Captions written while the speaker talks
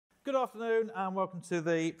Good afternoon and welcome to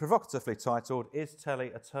the provocatively titled Is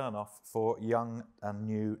Telly a Turn-Off for Young and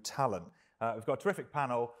New Talent? We've got a terrific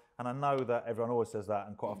panel and I know that everyone always says that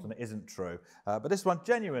and quite often it isn't true. But this one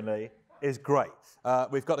genuinely is great.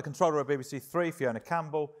 We've got the controller of BBC Three, Fiona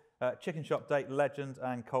Campbell, Chicken Shop Date legend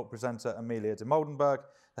and cult presenter Amelia Dimoldenberg,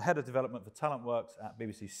 the head of development for Talentworks at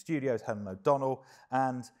BBC Studios, Helen O'Donnell,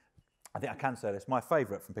 and I think I can say this, my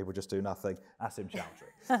favourite from People Just Do Nothing, Asim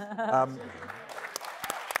Chaudhry.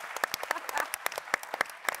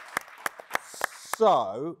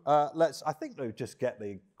 So I think we'll just get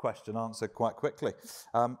the question answered quite quickly.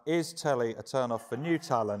 Is Telly a turn-off for new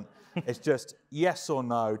talent? It's just yes or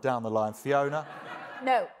no down the line. Fiona?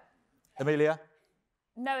 No. Amelia?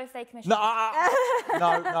 No, if they commission. No,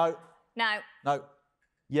 no. No. No.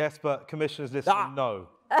 Yes, but commissioners listening, no.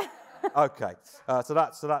 Okay, so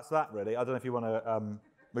that's that really. I don't know if you want to.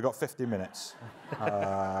 We've got 50 minutes.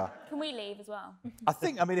 Can we leave as well?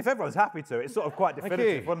 I mean, if everyone's happy to, it's sort of quite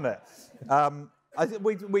definitive, wouldn't it? I think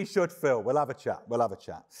we should, Phil. We'll have a chat.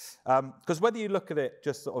 Because whether you look at it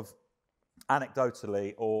just sort of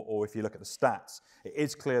anecdotally or if you look at the stats, it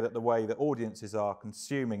is clear that the way that audiences are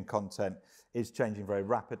consuming content is changing very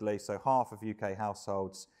rapidly. So half of UK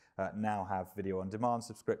households now have video on demand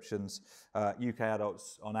subscriptions. UK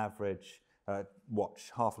adults on average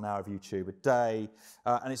watch half an hour of YouTube a day.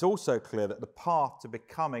 And it's also clear that the path to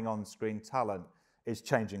becoming on-screen talent is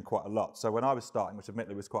changing quite a lot. So when I was starting, which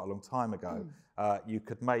admittedly was quite a long time ago, you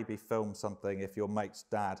could maybe film something if your mate's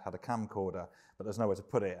dad had a camcorder, but there's nowhere to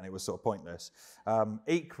put it and it was sort of pointless.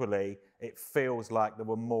 Equally, it feels like there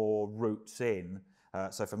were more routes in.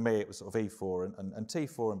 So for me, it was sort of E4 and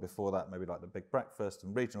T4, and before that, maybe like the Big Breakfast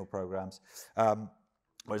and regional programmes.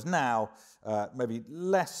 Whereas now, maybe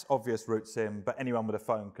less obvious routes in, but anyone with a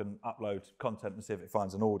phone can upload content and see if it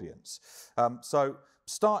finds an audience. So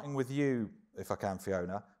starting with you, if I can,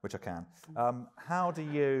 Fiona, which I can, how do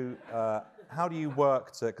you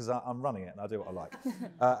work to, because I'm running it and I do what I like,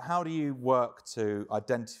 how do you work to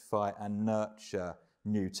identify and nurture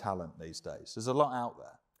new talent these days? There's a lot out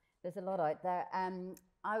there. There's a lot out there.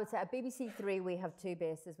 I would say at BBC Three we have two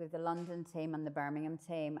bases. We have the London team and the Birmingham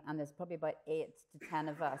team, and there's probably about 8 to 10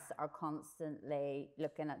 of us are constantly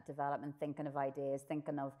looking at development, thinking of ideas,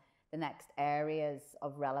 thinking of the next areas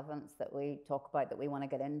of relevance that we talk about that we want to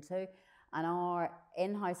get into. And our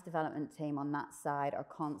in-house development team on that side are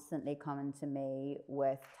constantly coming to me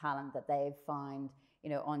with talent that they've found,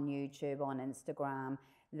 you know, on YouTube, on Instagram,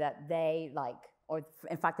 that they like, or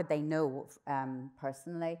in fact that they know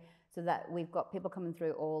personally. So that we've got people coming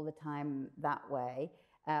through all the time that way.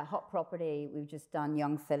 Hot Property, we've just done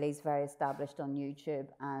Young Philly's very established on YouTube,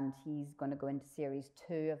 and he's going to go into series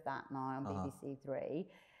 2 of that now on BBC Three.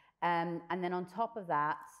 And then on top of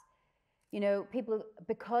that, you know,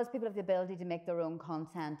 because people have the ability to make their own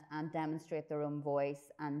content and demonstrate their own voice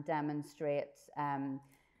and demonstrate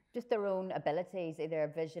just their own abilities, either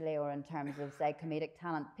visually or in terms of, say, comedic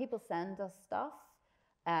talent, people send us stuff.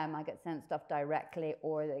 I get sent stuff directly,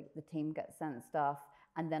 or the team gets sent stuff,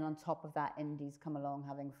 and then on top of that, indies come along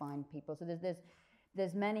having found people. So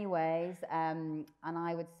there's many ways, and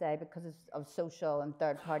I would say because of social and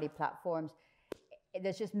third-party platforms,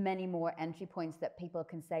 there's just many more entry points that people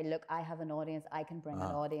can say, look, I have an audience, I can bring an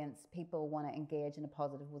audience. People want to engage in a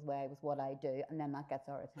positive way with what I do, and then that gets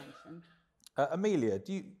our attention. Amelia,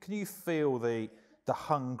 can you feel the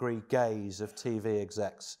hungry gaze of TV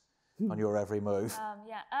execs on your every move?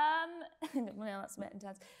 Well, that's a bit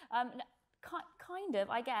intense. Kind of,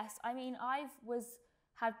 I guess. I mean,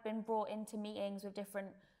 have been brought into meetings with different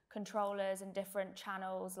controllers and different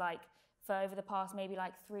channels, like for over the past maybe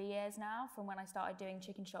like 3 years now, from when I started doing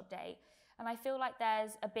Chicken Shop Date. And I feel like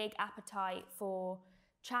there's a big appetite for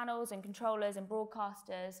channels and controllers and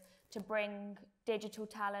broadcasters to bring digital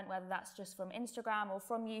talent, whether that's just from Instagram or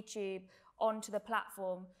from YouTube, onto the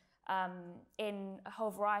platform. In a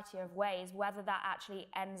whole variety of ways. Whether that actually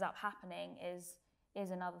ends up happening is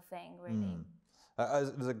another thing, really.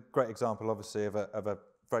 There's a great example, obviously, of a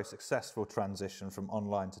very successful transition from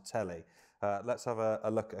online to telly. Let's have a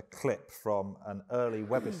look at a clip from an early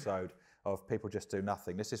webisode of People Just Do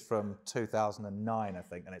Nothing. This is from 2009, I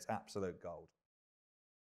think, and it's absolute gold.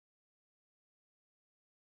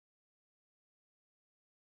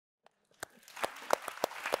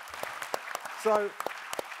 So,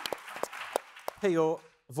 hear your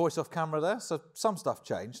voice off camera there, so some stuff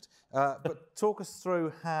changed. But talk us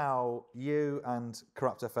through how you and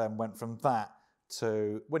Corrupt FM went from that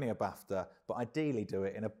to winning a BAFTA, but ideally do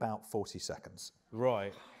it in about 40 seconds.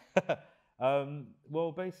 Right.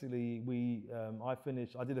 Well, basically, I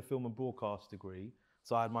did a film and broadcast degree,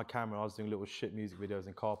 so I had my camera, I was doing little shit music videos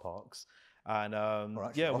in car parks, And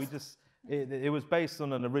yeah, we just, it was based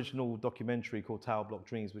on an original documentary called Tower Block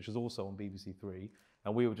Dreams, which was also on BBC Three.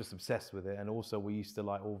 And we were just obsessed with it. And also we used to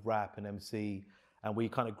like all rap and MC, and we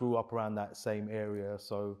kind of grew up around that same area.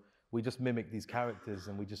 So we just mimicked these characters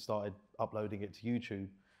and we just started uploading it to YouTube.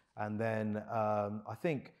 And then I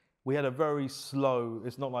think we had a very slow,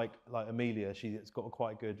 it's not like Amelia, she's got a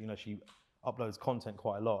quite good, you know, she uploads content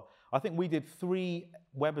quite a lot. I think we did 3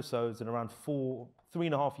 webisodes in around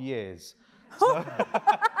 3.5 years. So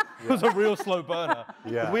it was a real slow burner.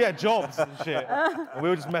 Yeah. We had jobs and shit. And we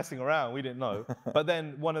were just messing around, we didn't know. But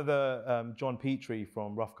then one of the, John Petrie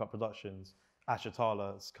from Rough Cut Productions,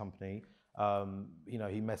 Ashatala's company, you know,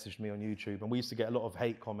 he messaged me on YouTube, and we used to get a lot of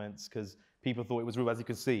hate comments because people thought it was real. As you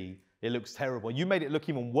can see, it looks terrible. You made it look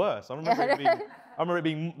even worse. I remember it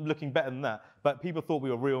being looking better than that. But people thought we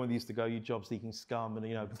were real, and they used to go, "You job-seeking scum," and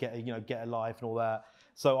get a life and all that.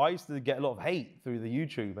 So I used to get a lot of hate through the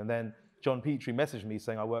YouTube, and then John Petrie messaged me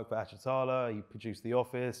saying I work for Ashatala. He produced The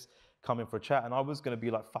Office. Come in for a chat, and I was going to be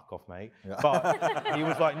like, "Fuck off, mate." Yeah. But he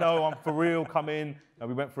was like, "No, I'm for real. Come in." And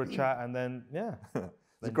we went for a chat, and then yeah.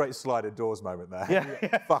 It's a great sliding doors moment there.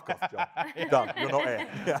 Yeah. Fuck off, John. Done. You're not here.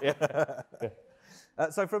 Yeah.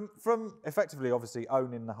 So from effectively, obviously,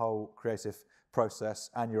 owning the whole creative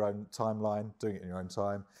process and your own timeline, doing it in your own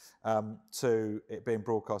time, to it being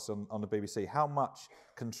broadcast on the BBC, how much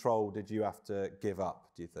control did you have to give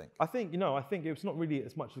up, do you think? I think it was not really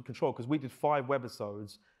as much of control, because we did 5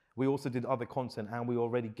 webisodes. We also did other content, and we were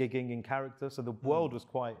already gigging in character, so the world was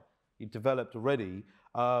quite developed already.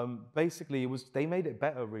 Basically, they made it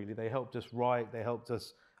better, really. They helped us write, they helped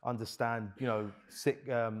us understand, you know,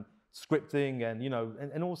 scripting, and, you know,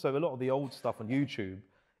 and also a lot of the old stuff on YouTube,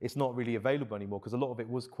 it's not really available anymore, because a lot of it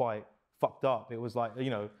was quite fucked up. It was like, you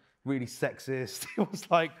know, really sexist. It was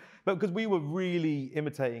like, but because we were really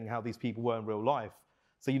imitating how these people were in real life.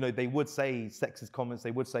 So, you know, they would say sexist comments,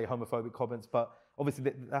 they would say homophobic comments, but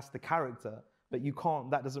obviously that's the character. But you can't,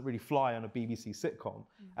 that doesn't really fly on a BBC sitcom.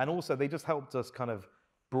 And also they just helped us kind of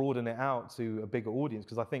broaden it out to a bigger audience,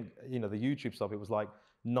 because I think, you know, the YouTube stuff, it was like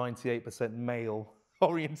 98% male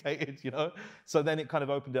orientated, you know? So then it kind of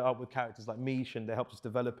opened it up with characters like Mish, and they helped us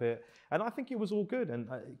develop it. And I think it was all good, and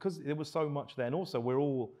because there was so much there. And also we're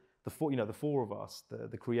all, the 4 of us,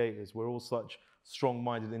 the creators, we're all such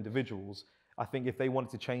strong-minded individuals. I think if they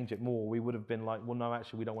wanted to change it more, we would have been like, well, no,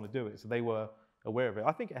 actually, we don't want to do it. So they were aware of it.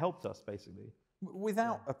 I think it helped us, basically.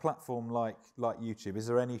 Without a platform like YouTube, is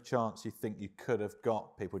there any chance you think you could have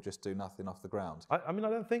got people just do nothing off the ground? I mean, I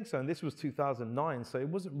don't think so. And this was 2009, so it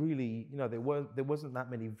wasn't really, you know, there wasn't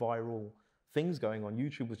that many viral things going on.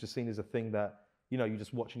 YouTube was just seen as a thing that, you know, you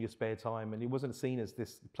just watch in your spare time, and it wasn't seen as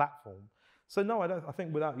this platform. So no, I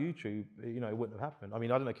think without YouTube, you know, it wouldn't have happened. I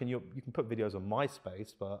mean, I don't know, you can put videos on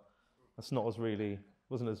MySpace, but that's not as really, it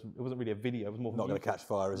wasn't really a video. It was more not going to catch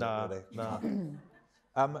fire, is it really? Nah.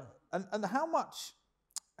 And how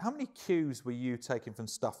many cues were you taking from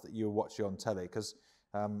stuff that you were watching on telly? Because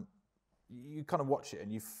you kind of watch it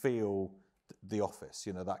and you feel The Office,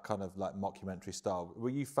 you know, that kind of like mockumentary style. Were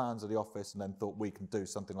you fans of The Office and then thought we can do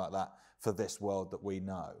something like that for this world that we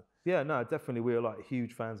know? Yeah, no, definitely. We were like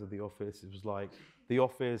huge fans of The Office. It was like The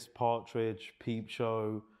Office, Partridge, Peep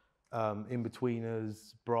Show,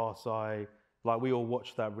 In-Betweeners, Brass Eye. Like, we all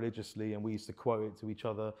watched that religiously, and we used to quote it to each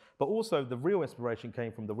other. But also the real inspiration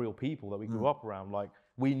came from the real people that we grew up around. Like,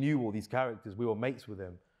 we knew all these characters. We were mates with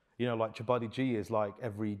them. You know, like Chabuddy G is like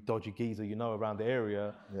every dodgy geezer you know around the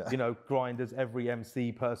area. Yeah. You know, Grinder's every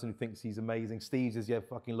MC person who thinks he's amazing. Steve's is your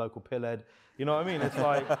fucking local pillhead. You know what I mean? It's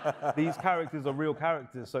like, these characters are real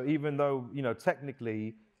characters. So even though, you know,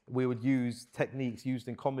 technically we would use techniques used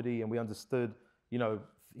in comedy, and we understood, you know,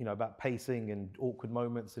 about pacing and awkward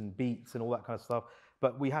moments and beats and all that kind of stuff.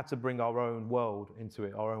 But we had to bring our own world into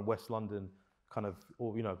it, our own West London kind of,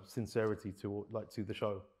 or, you know, sincerity to the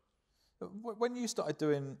show. When you started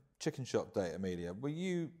doing Chicken Shop Day, Amelia, were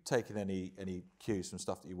you taking any cues from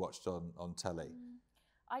stuff that you watched on telly?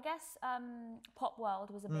 I guess Pop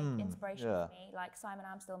World was a big inspiration for me, like Simon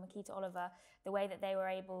Amstel, Makita Oliver, the way that they were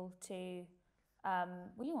able to,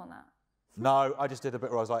 were you on that? No, I just did a bit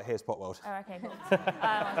where I was like, here's Pop World. Oh, okay, cool.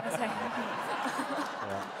 I was going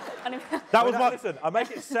to say. That was listen, I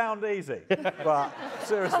make it sound easy, but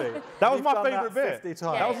seriously. That was my favourite bit. 50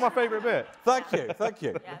 times. That was my favourite bit. Thank you.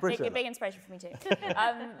 Yeah, big inspiration for me too.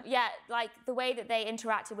 Yeah, like the way that they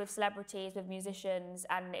interacted with celebrities, with musicians,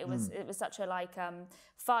 and it was such a like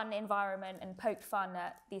fun environment, and poked fun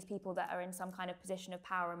at these people that are in some kind of position of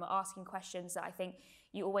power and were asking questions that I think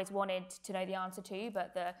you always wanted to know the answer to,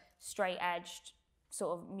 but the straight-edged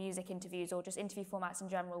sort of music interviews or just interview formats in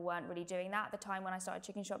general weren't really doing that at the time when I started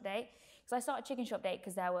Chicken Shop Day. I started Chicken Shop Date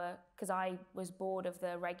because I was bored of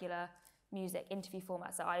the regular music interview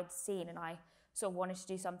formats that I'd seen, and I sort of wanted to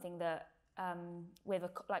do something that with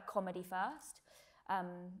like comedy first.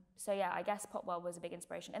 So yeah, I guess Pop World was a big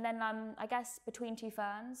inspiration, and then I guess Between Two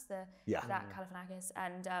Ferns, that Galifianakis,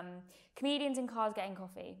 and Comedians in Cars Getting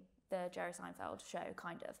Coffee, the Jerry Seinfeld show,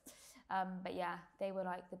 kind of. But yeah, they were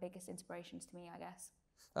like the biggest inspirations to me, I guess.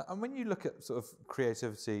 And when you look at sort of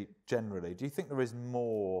creativity generally, do you think there is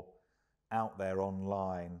more out there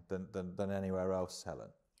online than anywhere else, Helen?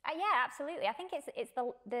 Yeah, absolutely. I think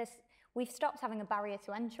we've stopped having a barrier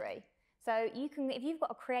to entry. So you can, if you've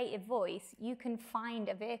got a creative voice, you can find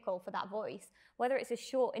a vehicle for that voice, whether it's a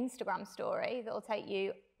short Instagram story that will take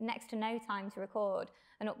you next to no time to record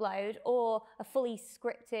and upload, or a fully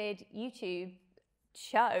scripted YouTube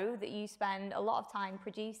show that you spend a lot of time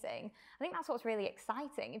producing. I think that's what's really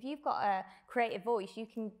exciting. If you've got a creative voice, you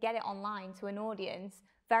can get it online to an audience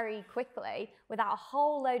very quickly without a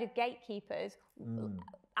whole load of gatekeepers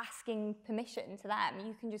asking permission to them.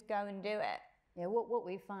 You can just go and do it. Yeah, what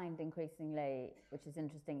we find increasingly, which is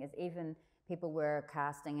interesting, is even people we're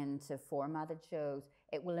casting into formatted shows,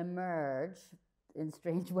 it will emerge in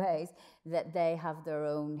strange ways that they have their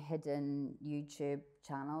own hidden YouTube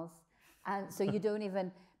channels. And so you don't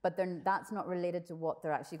even, but that's not related to what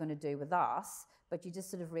they're actually going to do with us, but you just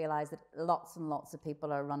sort of realize that lots and lots of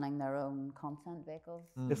people are running their own content vehicles.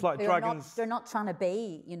 It's like Dragons. They're not trying to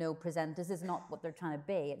be, presenters. Is not what they're trying to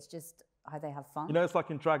be. It's just how they have fun. It's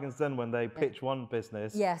like in Dragon's Den when they pitch one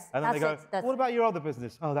business, yes, and then they go, "What about your other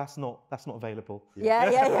business? Oh, that's not available." Yeah.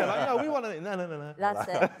 Like, no, we want to. No. That's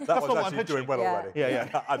it. That was actually doing well already.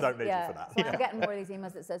 Yeah. I don't need you for that. So I'm getting more of these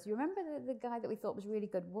emails that says, "You remember the guy that we thought was really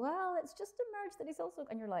good? Well, it's just emerged that he's also,"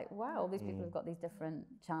 and you're like, "Wow, these people have got these different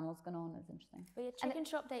channels going on. It's interesting." But yeah, Chicken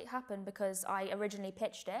Shop Date happened because I originally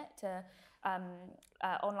pitched it to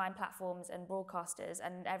online platforms and broadcasters,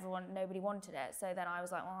 and nobody wanted it. So then I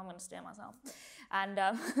was like, well, I'm going to steal myself, and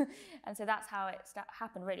so that's how it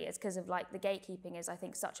happened. Really, it's because of like the gatekeeping is, I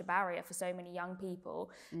think, such a barrier for so many young people,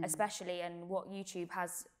 especially, and what YouTube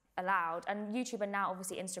has allowed, and YouTube and now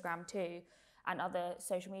obviously Instagram too, and other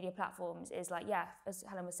social media platforms is like, yeah, as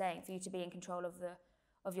Helen was saying, for you to be in control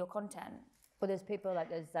of your content. But there's people like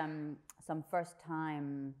there's some first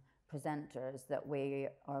time presenters that we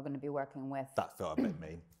are going to be working with. That felt a bit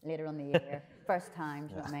mean. Later on the year. First time,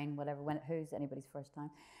 do you know what I mean? Whatever, who's anybody's first time.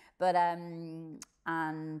 But,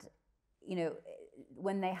 and,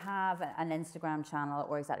 when they have an Instagram channel,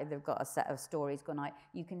 or exactly they've got a set of stories going out,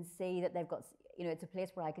 you can see that they've got, it's a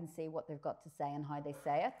place where I can see what they've got to say and how they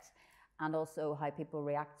say it, and also how people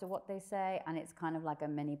react to what they say. And it's kind of like a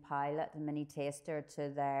mini pilot, a mini taster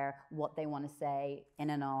to what they want to say in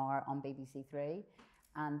an hour on BBC Three.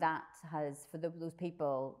 And that has, for those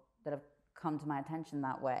people that have come to my attention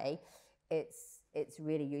that way, it's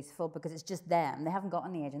really useful because it's just them. They haven't got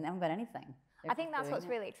any agent, they haven't got anything. I think that's what's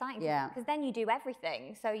really exciting, because then you do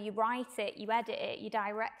everything. So you write it, you edit it, you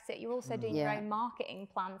direct it. You're also doing your own marketing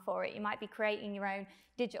plan for it. You might be creating your own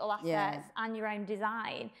digital assets and your own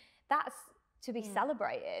design. That's to be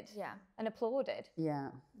celebrated and applauded. Yeah.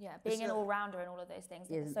 Being an all-rounder in all of those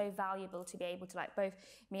things is so valuable to be able to, like, both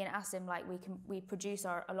me and Asim, like, we produce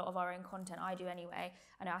a lot of our own content. I do anyway.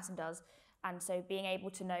 I know Asim does. And so being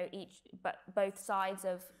able to know both sides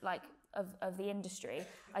of the industry,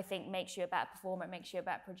 I think makes you a better performer, it makes you a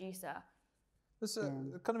better producer. There's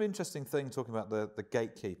a kind of interesting thing talking about the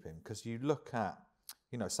gatekeeping, because you look at,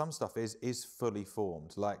 some stuff is fully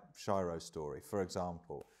formed, like Shiro's story, for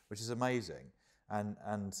example, which is amazing, and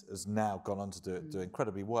has now gone on to do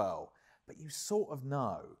incredibly well. But you sort of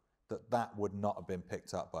know that would not have been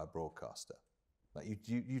picked up by a broadcaster. Like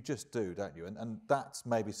you just do, don't you? And that's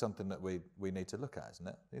maybe something that we need to look at, isn't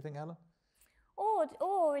it? Do you think, Helen?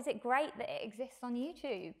 Or is it great that it exists on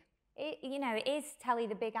YouTube? It is Telly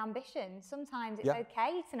the big ambition. Sometimes it's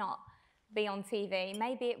okay to not be on TV.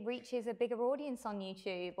 Maybe it reaches a bigger audience on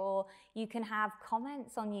YouTube, or you can have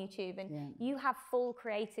comments on YouTube, and you have full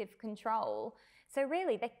creative control. So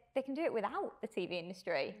really, they can do it without the TV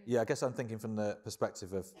industry. Yeah, I guess I'm thinking from the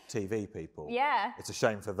perspective of TV people. Yeah. It's a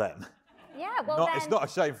shame for them. Yeah, well It's not a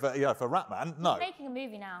shame for for Ratman. No. He's making a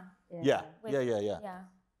movie now. Yeah. Yeah.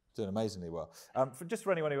 Doing amazingly well.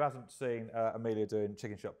 For anyone who hasn't seen Amelia doing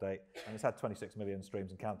Chicken Shop Date, and it's had 26 million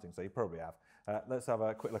streams and counting, so you probably have. Let's have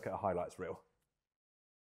a quick look at a highlights reel.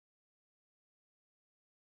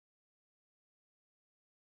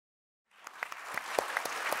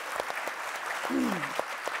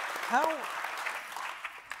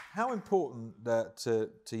 How important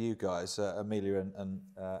to you guys, Amelia and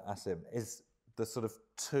Asim, is the sort of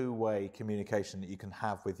two-way communication that you can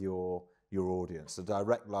have with your your audience, the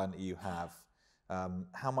direct line that you have,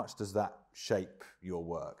 how much does that shape your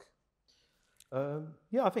work?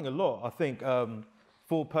 Yeah, I think a lot. I think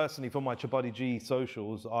personally for my Chabuddy G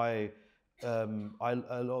socials, I a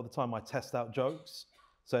lot of the time I test out jokes.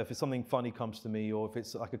 So if it's something funny comes to me, or if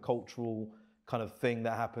it's like a cultural kind of thing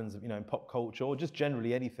that happens, you know, in pop culture, or just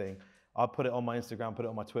generally anything, I'll put it on my Instagram, put it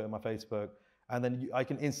on my Twitter, my Facebook, and then I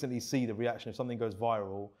can instantly see the reaction. If something goes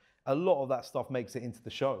viral, a lot of that stuff makes it into the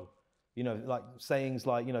show. You know, like sayings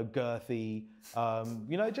like, you know, girthy,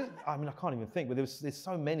 you know, just, I mean, I can't even think, but there's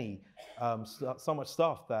so many, so much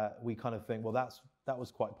stuff that we kind of think, well, that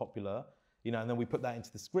was quite popular, you know, and then we put that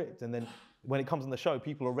into the script. And then when it comes on the show,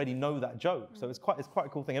 people already know that joke. So it's quite a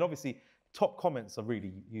cool thing. And obviously, top comments are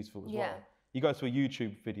really useful as well. You go to a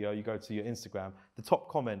YouTube video, you go to your Instagram, the top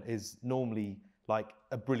comment is normally like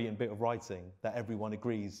a brilliant bit of writing that everyone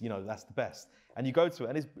agrees, you know, that's the best. And you go to it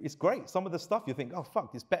and it's great. Some of the stuff you think, oh,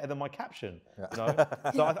 fuck, it's better than my caption, you know?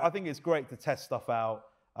 So I think it's great to test stuff out.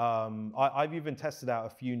 I've even tested out a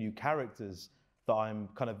few new characters that I'm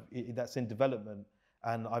that's in development.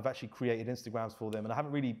 And I've actually created Instagrams for them. And I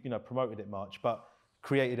haven't really, you know, promoted it much, but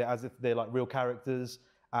created it as if they're like real characters.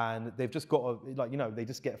 And they've just got like, you know, they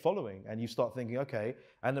just get following. And you start thinking, okay.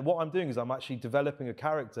 And then what I'm doing is I'm actually developing a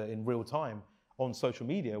character in real time on social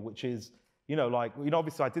media, which is, you know, like, you know,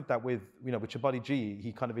 obviously I did that with, you know, with Chabuddy G,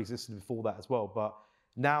 he kind of existed before that as well. But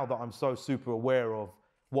now that I'm so super aware of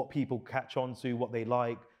what people catch on to, what they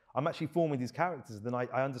like, I'm actually forming these characters. Then I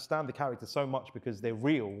understand the character so much because they're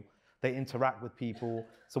real, they interact with people.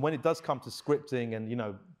 So when it does come to scripting and, you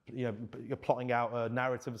know, you're plotting out a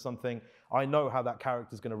narrative or something, I know how that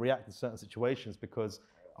character is going to react in certain situations because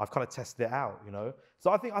I've kind of tested it out, you know. So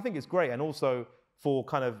I think it's great. And also for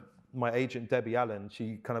kind of my agent, Debbie Allen,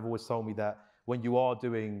 she kind of always told me that when you are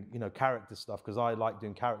doing, you know, character stuff, because I like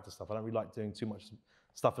doing character stuff, I don't really like doing too much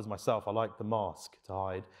stuff as myself. I like the mask to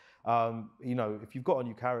hide. You know, if you've got a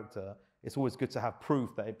new character, it's always good to have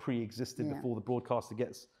proof that it pre-existed before the broadcaster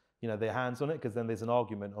gets, you know, their hands on it, because then there's an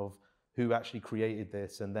argument of who actually created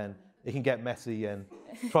this, and then it can get messy, and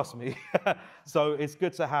trust me. So it's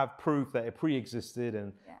good to have proof that it pre-existed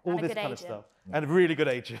and all this kind of stuff. And a really good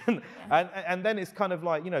agent. And then it's kind of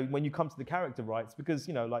like, you know, when you come to the character rights, because,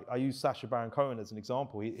 you know, like I use Sacha Baron Cohen as an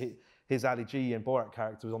example. His Ali G and Borat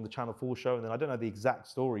character was on the Channel 4 show, and then I don't know the exact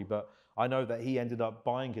story, but I know that he ended up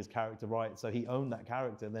buying his character rights, so he owned that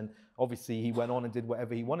character, and then obviously he went on and did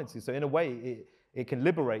whatever he wanted to. So in a way, it can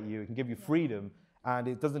liberate you, it can give you freedom, and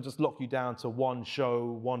it doesn't just lock you down to one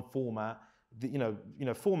show, one format. You know,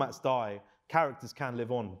 formats die, characters can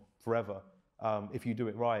live on forever if you do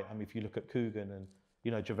it right. I mean, if you look at Coogan and,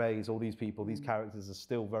 you know, Gervais, all these people, these characters are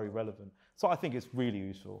still very relevant. So I think it's really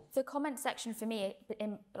useful. The comment section for me,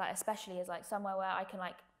 like especially, is like somewhere where I can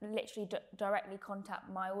like literally directly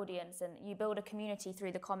contact my audience, and you build a community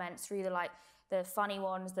through the comments, through the funny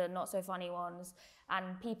ones, the not so funny ones,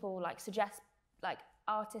 and people like suggest like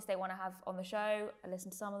artists they want to have on the show. I listen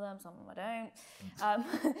to some of them I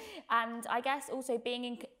don't. And I guess also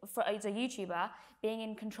as a YouTuber, being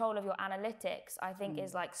in control of your analytics, I think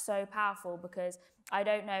is like so powerful, because I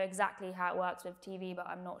don't know exactly how it works with TV, but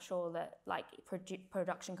I'm not sure that like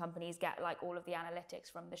production companies get like all of the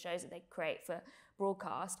analytics from the shows that they create for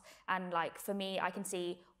broadcast. And like for me, I can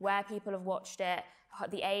see where people have watched it,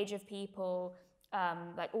 the age of people,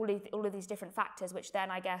 like all of these different factors, which then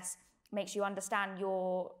I guess makes you understand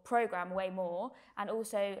your program way more, and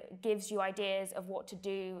also gives you ideas of what to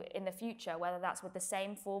do in the future, whether that's with the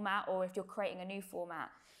same format or if you're creating a new format,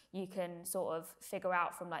 you can sort of figure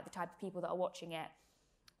out from like the type of people that are watching it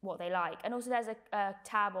what they like. And also there's a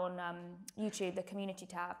tab on YouTube, the community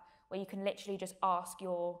tab, where you can literally just ask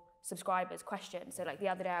your subscribers questions. So like the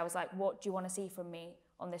other day I was like, what do you want to see from me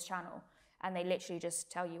on this channel? And they literally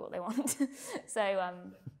just tell you what they want. So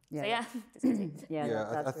yeah.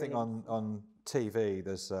 I think on TV,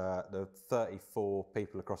 there's the 34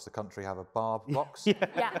 people across the country have a bar box.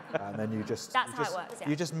 And then you just that's how it works.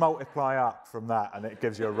 You just multiply up from that, and it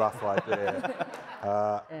gives you a rough idea.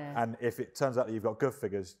 And if it turns out that you've got good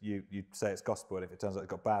figures, you say it's gospel. And if it turns out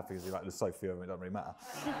it's got bad figures, you're like, there's so few of them, it doesn't really matter.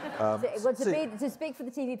 To speak for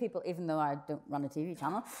the TV people, even though I don't run a TV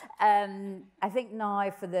channel, I think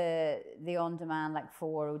now for the on-demand, like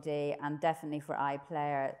for OD and definitely for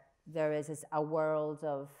iPlayer, there is a world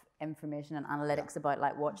of information and analytics about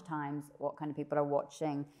like watch times, what kind of people are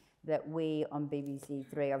watching, that we on BBC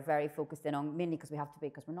Three are very focused in on, mainly because we have to be,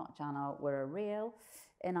 because we're not a channel, we're a reel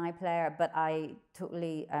in iPlayer. But I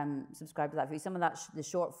totally subscribe to that view. Some of that, the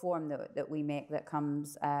short form that we make that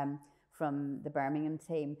comes from the Birmingham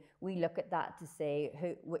team, we look at that to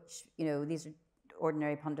say which, you know, these are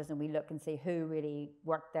ordinary punters and we look and see who really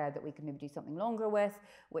worked there that we could maybe do something longer with,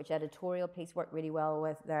 which editorial piece worked really well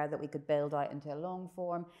with there that we could build out into a long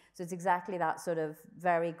form. So it's exactly that sort of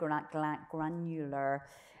very granular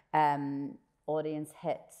audience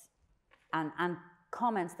hits and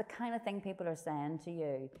comments, the kind of thing people are saying to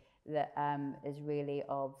you that is really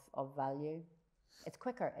of value. It's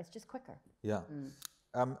quicker. It's just quicker. Yeah.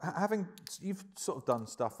 You've sort of done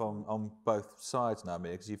stuff on both sides now,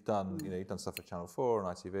 Amelia, because you've done you've done stuff for Channel 4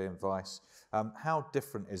 and ITV and Vice. How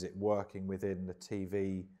different is it working within the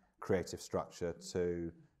TV creative structure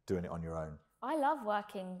to doing it on your own? I love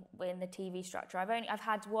working in the TV structure. I've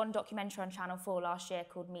had one documentary on Channel 4 last year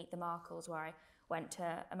called Meet the Markles, where I went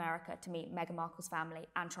to America to meet Meghan Markle's family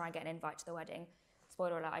and try and get an invite to the wedding.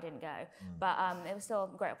 Spoiler alert, I didn't go, but it was still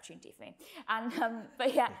a great opportunity for me. And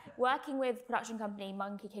but yeah, working with production company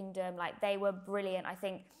Monkey Kingdom, like they were brilliant. I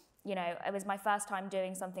think, you know, it was my first time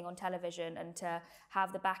doing something on television, and to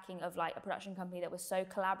have the backing of like a production company that was so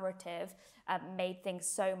collaborative made things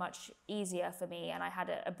so much easier for me, and I had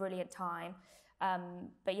a brilliant time.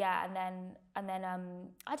 But yeah, and then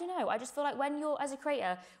I don't know. I just feel like when you're, as a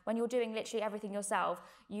creator, when you're doing literally everything yourself,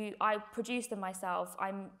 I produce them myself.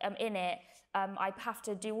 I'm in it. I have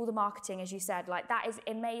to do all the marketing, as you said. Like, that is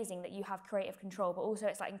amazing that you have creative control, but also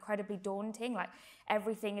it's like incredibly daunting. Like,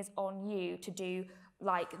 everything is on you to do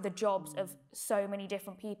like the jobs of so many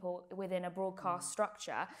different people within a broadcast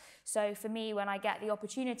structure. So for me, when I get the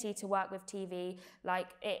opportunity to work with TV, like,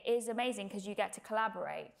 it is amazing because you get to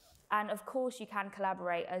collaborate. And of course you can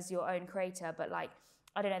collaborate as your own creator, but like,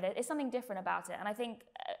 I don't know, there's something different about it. And I think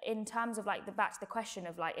in terms of like back to the question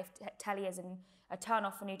of like, if Telly is a turn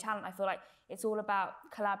off for new talent, I feel like it's all about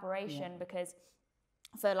collaboration, because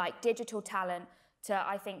for like digital talent to,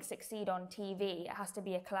 I think, succeed on TV, it has to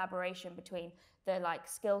be a collaboration between the like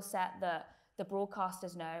skill set that the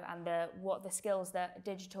broadcasters know and what the skills that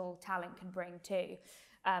digital talent can bring too.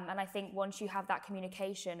 And I think once you have that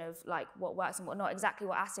communication of like what works and what not, exactly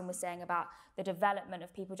what Asim was saying about the development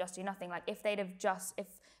of People Just Do Nothing, like if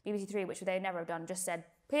BBC Three, which they never have done, just said,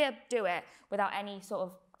 here, do it, without any sort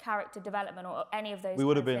of character development or any of those we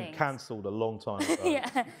would have been cancelled a long time ago.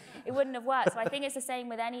 Yeah, it wouldn't have worked. So I think it's the same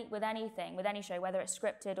with anything, with any show, whether it's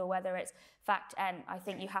scripted or whether it's fact end. I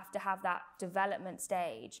think you have to have that development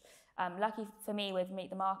stage. Lucky for me with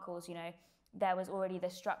Meet the Markles, you know, there was already the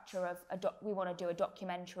structure of we want to do a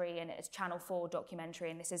documentary, and it's Channel 4 documentary,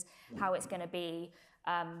 and this is how it's going to be.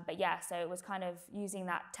 But yeah, so it was kind of using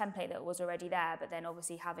that template that was already there, but then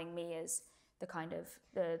obviously having me as the kind of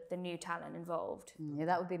the new talent involved. Yeah,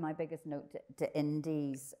 that would be my biggest note to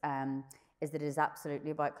indies, is that it is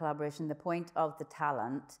absolutely about collaboration. The point of the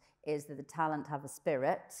talent is that the talent have a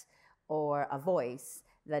spirit or a voice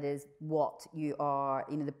that is what you are,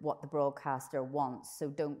 you know, what the broadcaster wants. So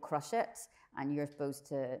don't crush it, and you're supposed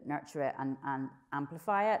to nurture it and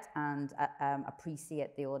amplify it and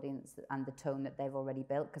appreciate the audience and the tone that they've already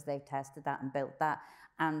built, because they've tested that and built that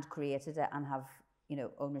and created it and have, you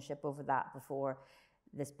know, ownership over that before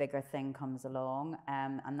this bigger thing comes along.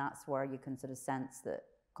 And that's where you can sort of sense that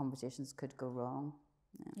conversations could go wrong.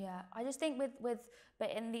 Yeah, I just think but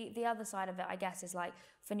in the other side of it, I guess, is like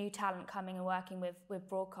for new talent coming and working with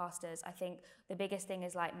broadcasters, I think the biggest thing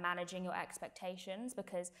is like managing your expectations,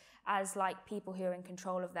 because as like people who are in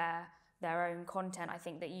control of their own content, I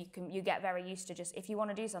think that you get very used to just, if you want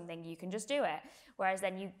to do something, you can just do it. Whereas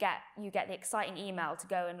then you get the exciting email to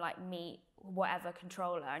go and like meet whatever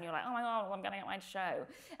controller, and you're like, oh my God, I'm going to get my show.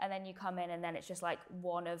 And then you come in, and then it's just like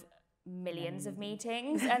one of millions of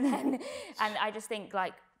meetings. And I just think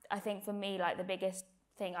like, I think for me, like the biggest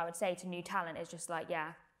thing I would say to new talent is just like,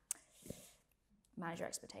 yeah, manage your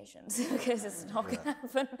expectations, because it's not going to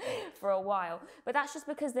happen for a while. But that's just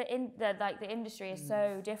because the industry is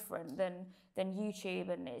so different than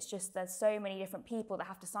YouTube, and it's just, there's so many different people that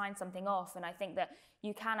have to sign something off. And I think that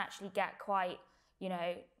you can actually get quite, you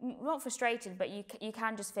know, not frustrated, but you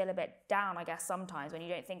can just feel a bit down, I guess, sometimes when you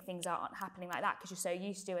don't think things aren't happening like that, because you're so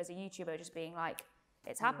used to, as a YouTuber, just being like,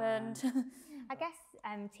 it's happened. I guess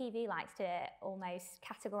TV likes to almost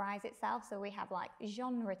categorize itself, so we have like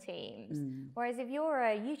genre teams. Whereas if you're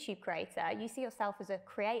a YouTube creator, you see yourself as a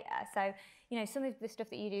creator. So, you know, some of the stuff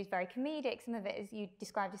that you do is very comedic, some of it is, you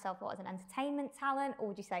describe yourself as an entertainment talent, or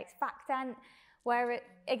would you say it's fact-ent?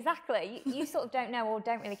 Exactly, you sort of don't know or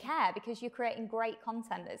don't really care, because you're creating great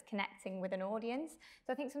content that's connecting with an audience.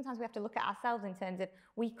 So I think sometimes we have to look at ourselves in terms of,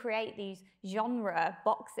 we create these genre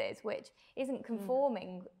boxes which isn't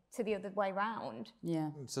conforming to the other way round. Yeah.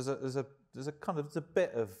 So there's a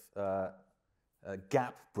bit of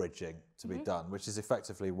gap bridging to be done, which is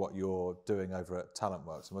effectively what you're doing over at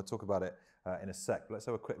Talentworks, and we'll talk about it in a sec. But let's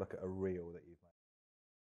have a quick look at a reel that you've made.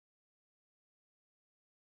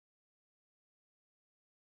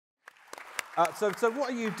 So what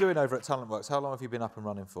are you doing over at Talentworks? How long have you been up and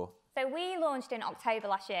running for? So we launched in October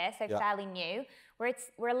last year, so fairly new.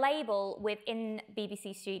 We're a label within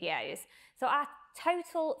BBC Studios. So our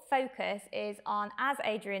total focus is on, as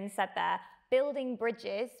Adrian said there, building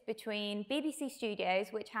bridges between BBC Studios,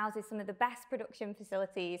 which houses some of the best production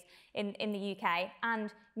facilities in the UK,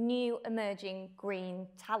 and new emerging green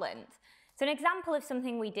talent. So an example of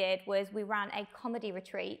something we did was we ran a comedy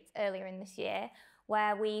retreat earlier in this year,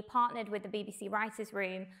 where we partnered with the BBC Writers'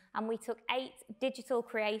 Room and we took 8 digital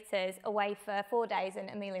creators away for 4 days, and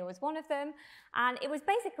Amelia was one of them. And it was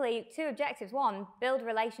basically 2 objectives. 1, build a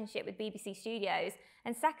relationship with BBC Studios,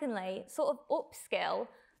 and secondly, sort of upskill,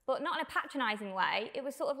 but not in a patronising way. It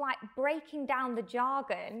was sort of like breaking down the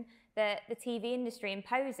jargon that the TV industry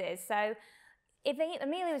imposes. So if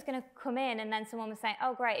Amelia was going to come in and then someone was saying,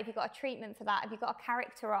 oh great, have you got a treatment for that? Have you got a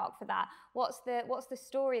character arc for that? What's the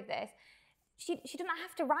story of this? She doesn't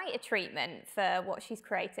have to write a treatment for what she's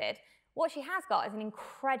created. What she has got is an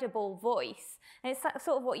incredible voice. And it's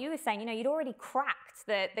sort of what you were saying, you know, you'd already cracked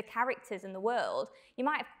the characters in the world. You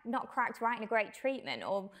might have not cracked writing a great treatment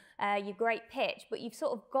or your great pitch, but you've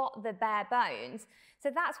sort of got the bare bones.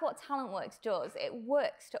 So that's what Talentworks does. It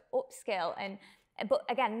works to upskill but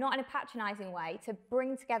again, not in a patronising way, to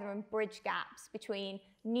bring together and bridge gaps between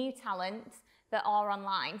new talent that are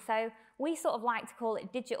online. So we sort of like to call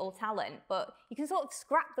it digital talent, but you can sort of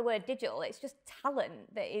scrap the word digital. It's just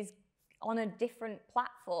talent that is on a different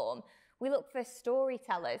platform. We look for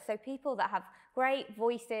storytellers, so people that have great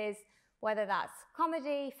voices, whether that's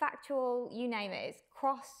comedy, factual, you name it. It's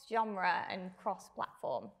cross-genre and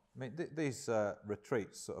cross-platform. I mean, these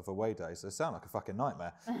retreats, sort of away days, they sound like a fucking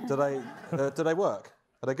nightmare. Do they work?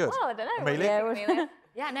 Are they good? Well, I don't know. Amelia? Amelia?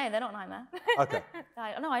 Yeah, no, they're not nightmare. Okay.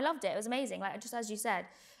 No, I loved it. It was amazing. Like, just as you said,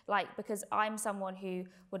 like, because I'm someone who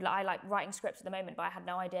I like writing scripts at the moment, but I had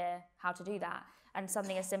no idea how to do that. And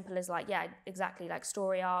something as simple as like, yeah, exactly, like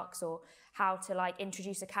story arcs, or how to like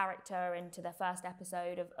introduce a character into their first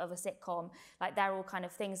episode of a sitcom. Like, they're all kind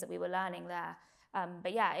of things that we were learning there.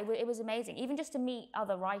 But yeah, it was amazing. Even just to meet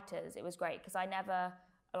other writers, it was great, because I never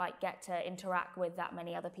like get to interact with that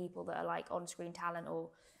many other people that are like on-screen talent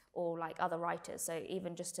or like other writers. So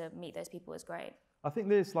even just to meet those people was great. I think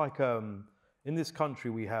there's like, in this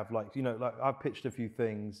country we have like, you know, like I've pitched a few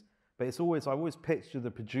things, but I always pitch to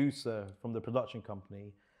the producer from the production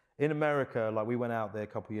company. In America, like we went out there a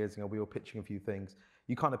couple of years ago, we were pitching a few things.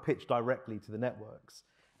 You kind of pitch directly to the networks.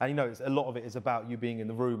 And you know, a lot of it is about you being in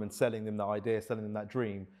the room and selling them the idea, selling them that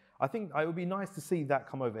dream. I think it would be nice to see that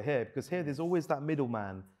come over here, because here there's always that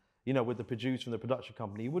middleman, you know, with the producer and the production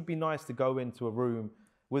company. It would be nice to go into a room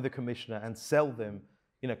with a commissioner and sell them,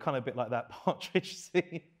 you know, kind of a bit like that Partridge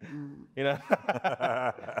scene, you know,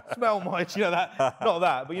 smell my, you know, that, not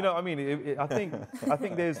that, but you know what I mean? I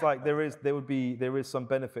think there's like, there is some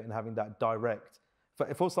benefit in having that direct.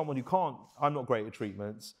 For someone who can't, I'm not great at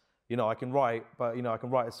treatments, you know, I can write, but you know, I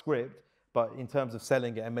can write a script, but in terms of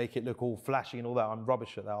selling it and make it look all flashy and all that, I'm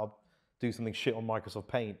rubbish at that. I'll do something shit on Microsoft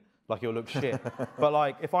Paint, like it'll look shit. But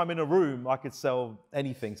like, if I'm in a room, I could sell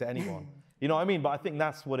anything to anyone. You know what I mean? But I think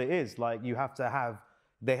that's what it is. Like, you have to have,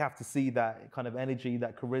 they have to see that kind of energy,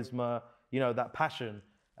 that charisma, you know, that passion.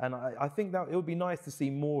 And I think that it would be nice to see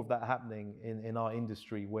more of that happening in our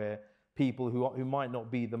industry, where people who might not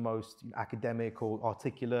be the most academic or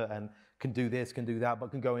articulate and can do this, can do that,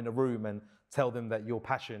 but can go in a room and tell them that your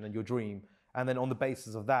passion and your dream. And then on the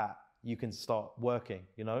basis of that, you can start working,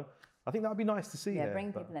 you know? I think that would be nice to see. Yeah,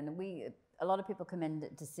 bring people in. A lot of people come in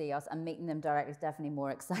to see us, and meeting them directly is definitely more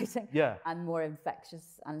exciting. Yeah. And more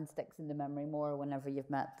infectious, and sticks in the memory more whenever you've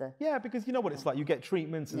met the... Yeah, because you know what it's like. You get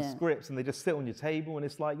treatments and scripts, and they just sit on your table, and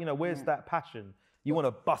it's like, you know, where's that passion? You want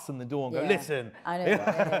to bust in the door and go, listen, I know,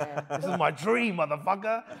 this is my dream,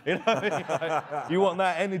 motherfucker. You know what I mean? Like, you want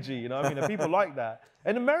that energy, you know what I mean? And people like that.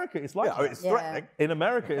 In America, it's like that. It's threatening. In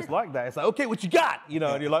America, it's like that. It's like, okay, what you got? You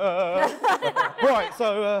know, and you're like, right,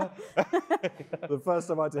 so... The first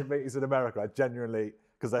time I did meetings in America, I genuinely,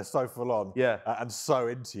 because they're so full on and so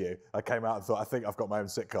into you, I came out and thought, I think I've got my own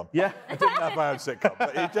sitcom. Yeah. I didn't have my own sitcom,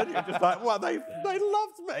 but you genuinely just like, well, they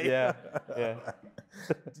loved me. Yeah, yeah.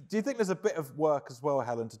 Do you think there's a bit of work as well,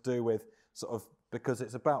 Helen, to do with sort of, because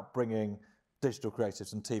it's about bringing digital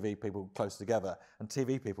creatives and TV people close together, and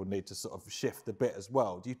TV people need to sort of shift a bit as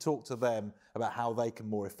well. Do you talk to them about how they can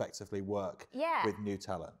more effectively work with new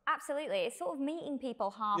talent? Absolutely. It's sort of meeting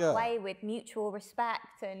people halfway with mutual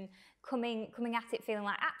respect and coming at it feeling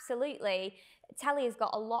like, absolutely, Telly has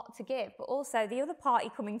got a lot to give, but also the other party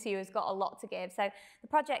coming to you has got a lot to give. So the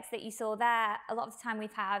projects that you saw there, a lot of the time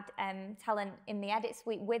we've had talent in the edit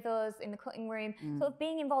suite with us, in the cutting room, sort of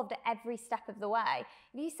being involved at every step of the way.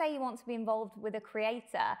 If you say you want to be involved with a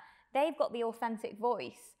creator, they've got the authentic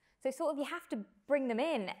voice. So sort of you have to bring them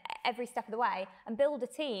in every step of the way and build a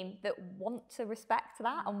team that want to respect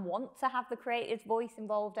that and want to have the creator's voice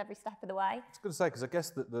involved every step of the way. I was going to say, because I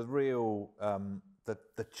guess that the real,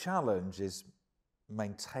 the challenge is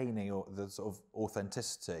maintaining the sort of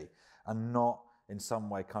authenticity and not in some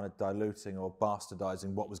way kind of diluting or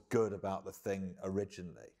bastardizing what was good about the thing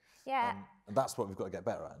originally. Yeah. And that's what we've got to get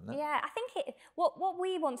better at, isn't it? Yeah, I think what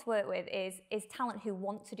we want to work with is talent who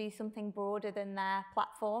want to do something broader than their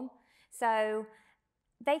platform. So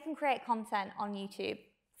they can create content on YouTube.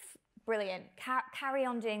 Brilliant. Carry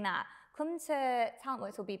on doing that. Come to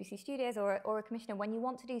Talentworks or BBC Studios or a commissioner when you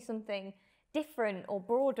want to do something different or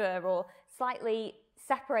broader or slightly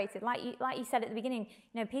separated. Like you said at the beginning,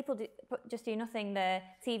 you know, People Just Do Nothing, the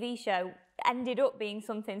TV show, ended up being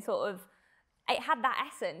something sort of, it had that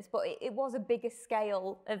essence, but it was a bigger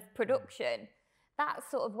scale of production. That's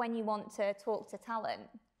sort of when you want to talk to talent.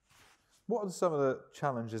 What are some of the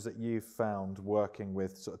challenges that you've found working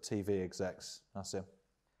with sort of TV execs, Asim?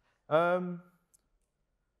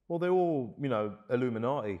 Well, they're all, you know,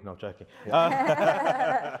 Illuminati. No, I'm joking. You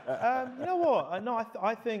know what? No,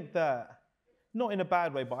 I think that, not in a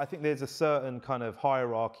bad way, but I think there's a certain kind of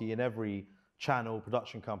hierarchy in every channel,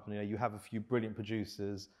 production company. You have a few brilliant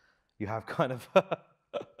producers. You have kind of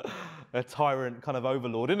a tyrant kind of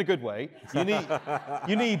overlord in a good way. You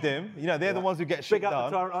need them. You know, they're the ones who get shit done. Big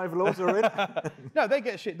up the tyrant overlords are in. No, they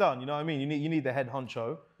get shit done. You know what I mean? You need the head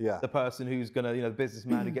honcho, the person who's gonna, you know, the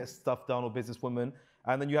businessman who gets stuff done, or businesswoman.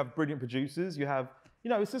 And then you have brilliant producers. You have, you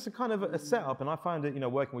know, it's just a kind of a setup. And I find it, you know,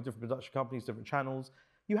 working with different production companies, different channels,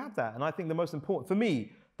 you have that. And I think the most important, for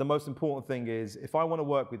me, the most important thing is, if I want to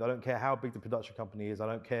work with, I don't care how big the production company is, I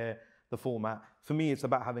don't care the format. For me, it's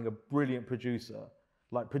about having a brilliant producer.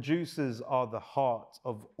 Like, producers are the heart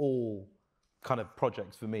of all kind of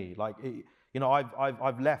projects for me. Like, you know,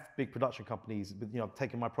 I've left big production companies, you know,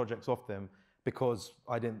 taking my projects off them because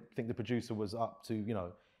I didn't think the producer was up to, you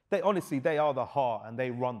know, they are the heart and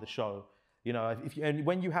they run the show. You know, and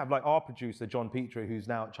when you have like our producer, John Petrie, who's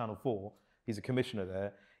now at Channel 4, he's a commissioner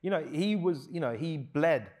there. You know, he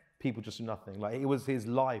bled People Just Do Nothing. Like, it was his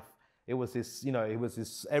life. It was his, you know,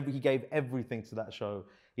 he gave everything to that show.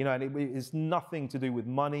 You know, and it's nothing to do with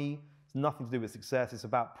money. It's nothing to do with success. It's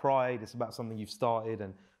about pride. It's about something you've started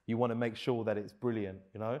and you want to make sure that it's brilliant,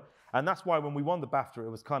 you know? And that's why when we won the BAFTA, it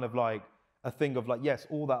was kind of like a thing of like, yes,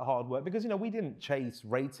 all that hard work, because, you know, we didn't chase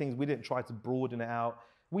ratings. We didn't try to broaden it out.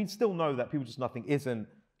 We still know that People Just Nothing isn't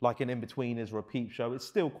like an In-Betweeners or a peep show. It's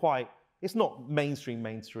still quite, it's not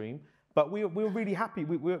mainstream, but we're really happy.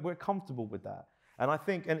 We're comfortable with that. And I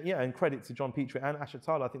think, and credit to John Petrie and Asher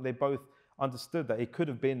Tyler, I think they both understood that it could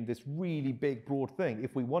have been this really big, broad thing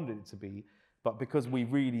if we wanted it to be. But because we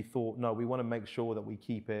really thought, no, we want to make sure that we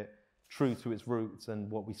keep it true to its roots and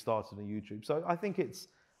what we started on YouTube. So I think it's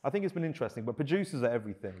been interesting. But producers are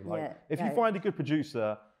everything. Like, if you find a good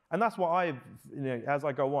producer, and that's what you know, as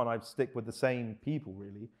I go on, I stick with the same people,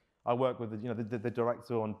 really. I work with the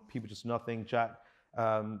director on People Just Do Nothing, Jack,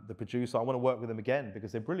 the producer. I want to work with them again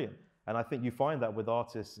because they're brilliant. And I think you find that with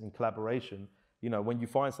artists in collaboration. You know, when you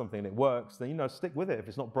find something and it works, then, you know, stick with it if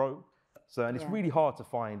it's not broke. So, and it's really hard to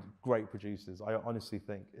find great producers. I honestly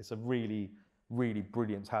think it's a really, really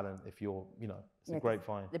brilliant talent if you're, you know, it's a great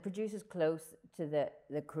find. The producer's close to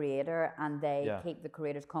the creator, and they keep the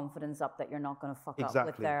creator's confidence up that you're not going to fuck up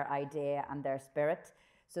with their idea and their spirit.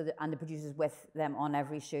 So, and the producer's with them on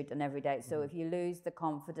every shoot and every day. So if you lose the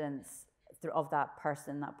confidence of that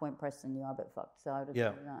person, that point person, you are a bit fucked. So I would agree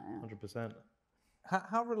with that, 100%.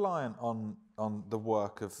 How reliant on the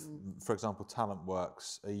work of, for example,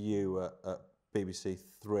 Talentworks are you at BBC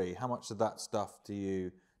Three? How much of that stuff do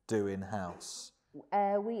you do in-house?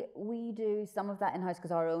 We do some of that in-house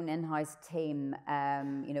because our own in-house team,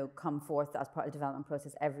 you know, come forth as part of the development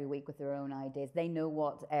process every week with their own ideas. They know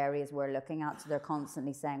what areas we're looking at, so they're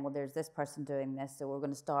constantly saying, well, there's this person doing this, so we're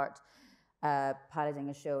going to start piloting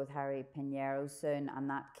a show with Harry Pinheiro soon, and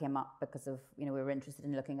that came up because of, you know, we were interested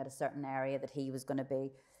in looking at a certain area that he was going to be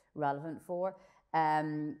relevant for.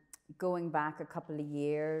 Going back a couple of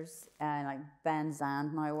years, like Ben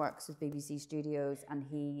Zand now works with BBC Studios, and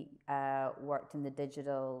he worked in the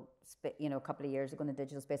digital, you know, a couple of years ago in the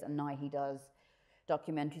digital space, and now he does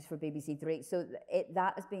documentaries for BBC Three. So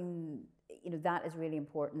that has been, you know, that is really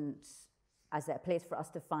important as a place for us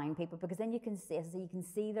to find people, because then you can see, as I say, you can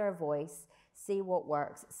see their voice, see what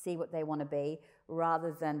works, see what they want to be,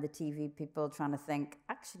 rather than the TV people trying to think,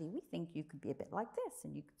 actually, we think you could be a bit like this,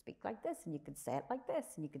 and you could speak like this, and you could say it like this,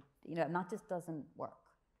 and you could, and that just doesn't work.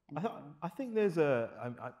 I think there's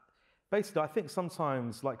basically, I think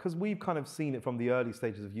sometimes, like, because we've kind of seen it from the early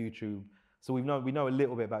stages of YouTube, so we know a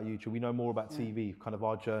little bit about YouTube, we know more about TV, kind of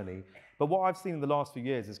our journey. But what I've seen in the last few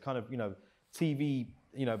years is kind of, TV,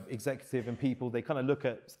 executive and people, they kind of look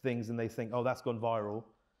at things and they think, oh, that's gone viral.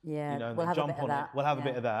 Yeah, And we'll they have jump a bit on of that. it. We'll have a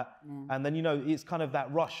bit of that. Yeah. And then, it's kind of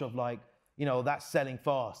that rush of like, that's selling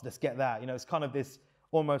fast. Let's get that. It's kind of this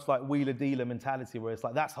almost like wheeler dealer mentality where it's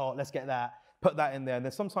like, that's hot. Let's get that. Put that in there. And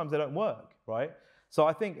then sometimes they don't work, right? So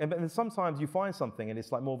I think, and then sometimes you find something and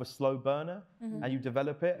it's like more of a slow burner and you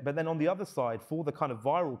develop it. But then on the other side, for the kind of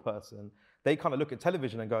viral person, they kind of look at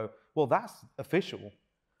television and go, well, that's official.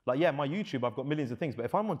 Like, yeah, my YouTube, I've got millions of things. But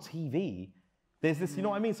if I'm on TV, there's this, you know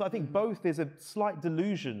what I mean? So I think both, there's a slight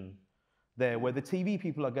delusion there where the TV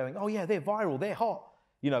people are going, oh yeah, they're viral, they're hot.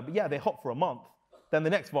 But yeah, they're hot for a month. Then the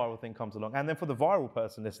next viral thing comes along. And then for the viral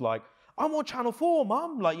person, it's like, I'm on Channel 4,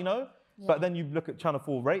 mum, like, Yeah. But then you look at Channel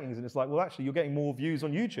 4 ratings and it's like, well, actually, you're getting more views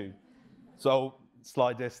on YouTube. So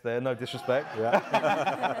slide this there, no disrespect.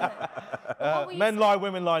 Yeah. Men lie,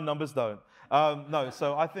 women lie, numbers don't. No,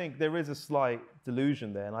 so I think there is a slight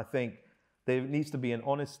delusion there. And I think there needs to be an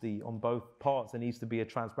honesty on both parts. There needs to be a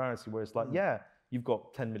transparency where it's like, yeah, you've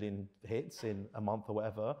got 10 million hits in a month or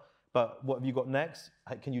whatever, but what have you got next?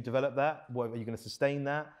 Can you develop that? What, are you going to sustain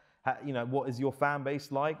that? What is your fan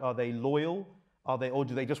base like? Are they loyal? Or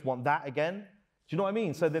do they just want that again? Do you know what I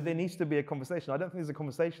mean? So there needs to be a conversation. I don't think there's a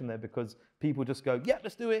conversation there because people just go, yeah,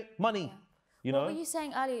 let's do it, money. What were you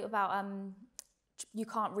saying earlier about you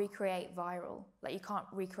can't recreate viral? Like you can't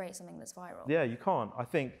recreate something that's viral? Yeah, you can't. I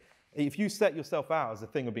think if you set yourself out as a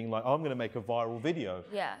thing of being like, oh, I'm going to make a viral video.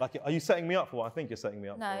 Yeah. Like, are you setting me up for what I think you're setting me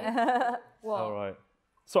up for? No. What? All right.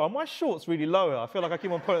 So are my shorts really low? I feel like I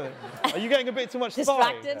keep on putting. Are you getting a bit too much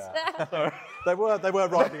Distracted. thigh? Sorry. They were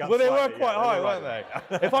riding up. Well, they were slightly, quite high, they were weren't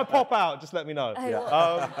they? If I pop out, just let me know.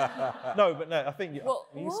 No, but no, I think you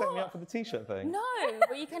set me up for the t-shirt thing. No,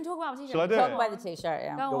 but you can talk about the t-shirt. Shall I do Talk it? about the t-shirt,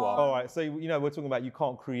 yeah. Go on. All right, so we're talking about you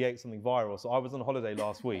can't create something viral. So I was on holiday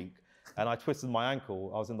last week, and I twisted my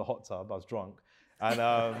ankle. I was in the hot tub. I was drunk, and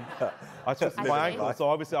I twisted my ankle. So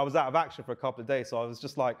obviously I was out of action for a couple of days. So I was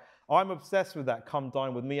just like, I'm obsessed with that Come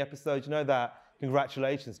Dine With Me episode. You know that?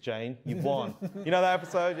 Congratulations, Jane, you've won. You know that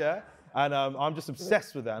episode, yeah? And I'm just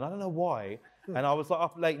obsessed with that, and I don't know why. And I was like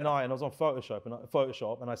up late night, and I was on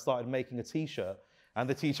Photoshop, and I started making a T-shirt. And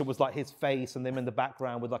the T-shirt was like his face, and them in the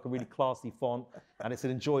background with like a really classy font, and it said,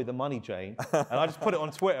 "Enjoy the money, Jane." And I just put it on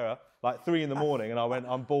Twitter like 3 in the morning, and I went,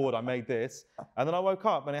 "I'm bored. I made this." And then I woke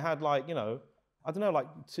up, and it had like, I don't know, like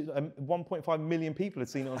 1.5 million people had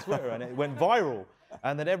seen it on Twitter, and it went viral.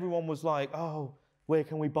 And then everyone was like, "Oh, where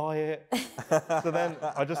can we buy it?" So then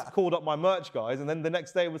I just called up my merch guys, and then the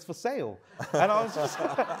next day it was for sale. And I was just,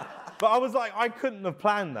 but I was like, I couldn't have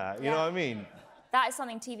planned that, you know what I mean? That is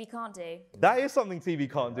something TV can't do. That is something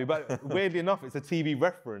TV can't do, but weirdly enough, it's a TV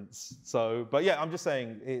reference. So, but yeah, I'm just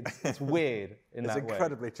saying it's weird in that way. It's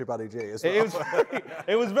incredibly Chibadi G as well.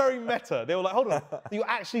 It was very meta. They were like, hold on, you're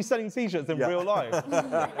actually selling T-shirts in real life?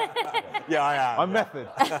 Yeah, I am. I'm method.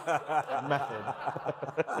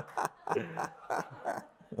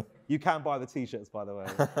 You can buy the T-shirts, by the way.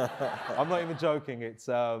 I'm not even joking. It's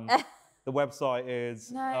the website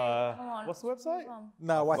is. No, come on. What's the website?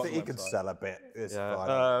 No, I think he can sell a bit. It's Yeah.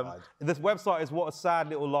 fine. This website is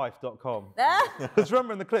whatasadlittlelife.com. Because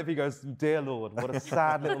remember in the clip, he goes, "Dear Lord, what a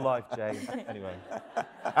sad little life, Jane." Anyway.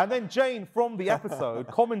 And then Jane from the episode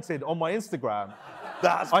commented on my Instagram.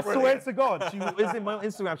 I swear to God, she was in my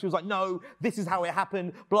Instagram. She was like, "No, this is how it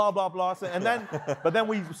happened, blah, blah, blah." So, but then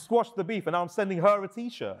we squashed the beef, and now I'm sending her a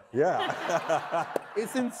T-shirt. Yeah.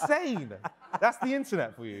 It's insane. That's the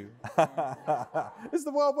internet for you. It's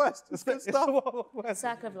the Wild West. It's good stuff. the Wild West.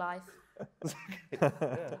 Circle of life.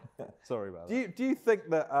 Sorry about that. Do you think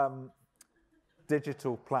that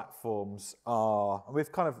digital platforms are, and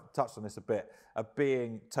we've kind of touched on this a bit, are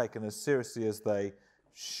being taken as seriously as they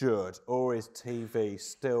should, or is TV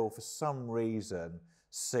still, for some reason,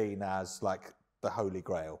 seen as like the holy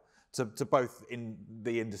grail to both in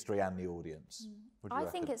the industry and the audience? I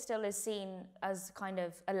think it still is seen as kind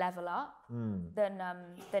of a level up than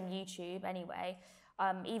YouTube anyway.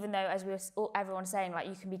 Even though, as everyone's saying, like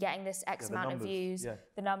you can be getting this X amount of views,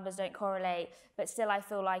 the numbers don't correlate, but still I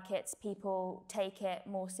feel like it's people take it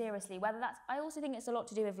more seriously. Whether that's, I also think it's a lot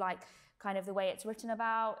to do with like kind of the way it's written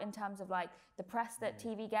about in terms of like the press that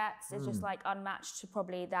TV gets is just like unmatched to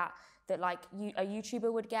probably that like a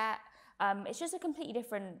YouTuber would get. it's just a completely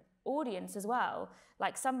different audience as well.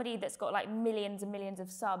 Like somebody that's got like millions and millions of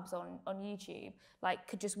subs on YouTube, like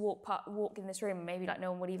could just walk in this room and maybe like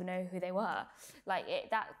no one would even know who they were. Like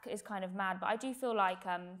that is kind of mad. But I do feel like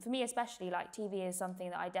for me especially, like TV is something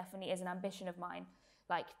that I definitely is an ambition of mine,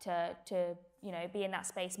 like to you know, be in that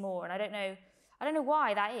space more. And I don't know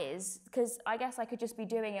why that is, because I guess I could just be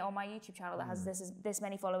doing it on my YouTube channel that has this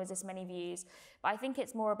many followers, this many views. But I think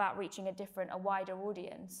it's more about reaching a wider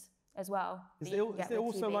audience as well. Is there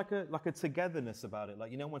also like a togetherness about it?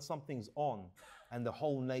 Like, you know, when something's on and the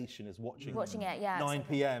whole nation is watching it, yeah. 9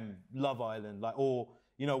 p.m. Love Island, like, or,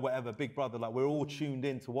 you know, whatever, Big Brother, like we're all tuned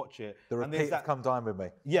in to watch it. The repeat of Come Dine With Me.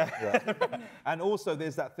 Yeah. And also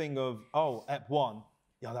there's that thing of, oh, Ep 1,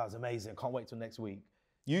 yeah, that was amazing, can't wait till next week.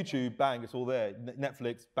 YouTube, bang, it's all there.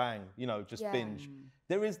 Netflix, bang, you know, just binge.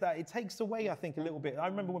 There is that, it takes away, I think, a little bit. I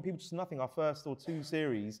remember when People Just Nothing, our first or 2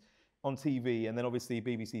 series on TV, and then obviously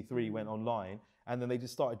BBC Three went online, and then they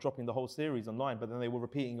just started dropping the whole series online, but then they were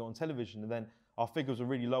repeating it on television, and then our figures were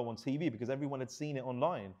really low on TV because everyone had seen it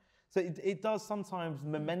online. So it does sometimes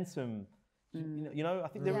momentum, you know, I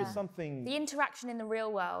think there is something... The interaction in the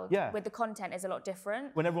real world with the content is a lot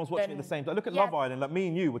different. When everyone's watching it at the same time. Look at Love Island, like me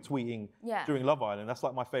and you were tweeting during Love Island. That's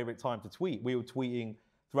like my favorite time to tweet. We were tweeting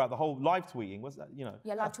throughout the whole live tweeting, was that, you know?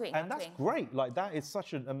 Yeah, live tweeting. And that's great. Like that is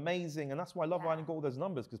such an amazing, and that's why Love Island got all those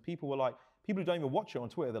numbers, because people were like, people who don't even watch it on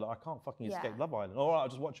Twitter, they're like, I can't fucking escape Love Island. All right, I'll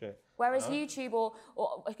just watch it. Whereas YouTube or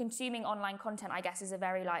consuming online content, I guess, is a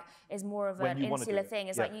very is more of an insular thing.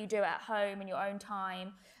 It's like you do it at home in your own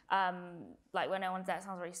time. Like when no one's there, it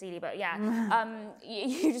sounds really silly, but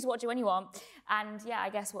you just watch it when you want. And I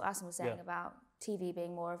guess what Asim was saying about TV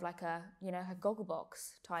being more of like a, you know, a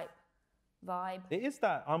Gogglebox type vibe. It is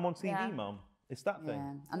that. I'm on TV, Mum. It's that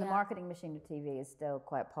thing. And the marketing machine of TV is still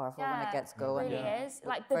quite powerful when it gets going. It really is.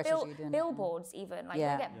 Like the billboards even. Like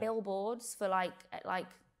you get billboards for like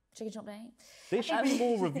Chicken Shop Day. There should be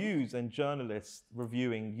more reviews and journalists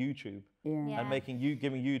reviewing YouTube and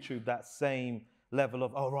giving YouTube that same level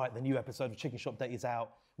of, oh right, the new episode of Chicken Shop Day is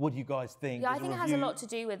out. What do you guys think? Yeah, I think it has a lot to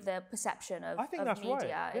do with the perception of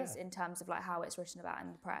media right. in terms of like how it's written about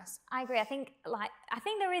in the press. I agree. I think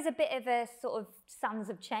there is a bit of a sort of sands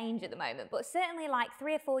of change at the moment, but certainly like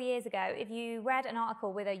 3 or 4 years ago, if you read an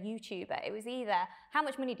article with a YouTuber, it was either how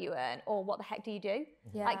much money do you earn or what the heck do you do?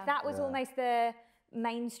 Yeah. Like that was almost the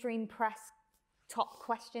mainstream press top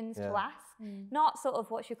questions to ask, not sort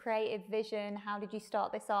of what's your creative vision, how did you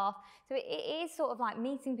start this off. So it is sort of like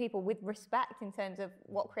meeting people with respect in terms of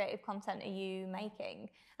what creative content are you making.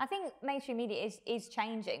 I think mainstream media is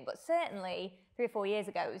changing, but certainly 3 or 4 years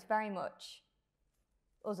ago it was very much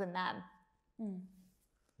us and them.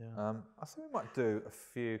 I think we might do a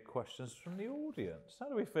few questions from the audience. How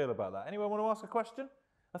do we feel about that? Anyone want to ask a question?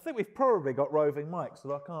 I think we've probably got roving mics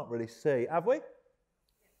that I can't really see. Have we?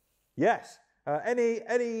 Yes.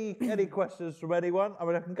 Any questions from anyone? I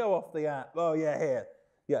mean, I can go off the app. Oh yeah, here.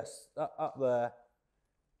 Yes, up there.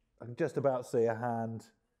 I can just about see a hand.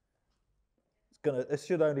 It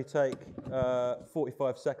should only take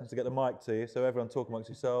 45 seconds to get the mic to you, so everyone talk amongst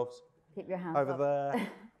yourselves. Keep your hand over up. there.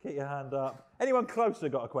 Keep your hand up. Anyone closer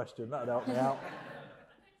got a question? That'd help me out.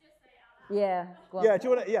 Yeah. Go on. Yeah. Do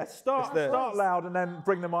you want to? Yeah. Start loud and then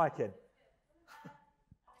bring the mic in.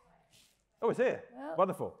 Oh, it's here. Well.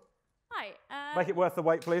 Wonderful. Hi. Make it worth the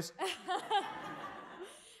wait, please.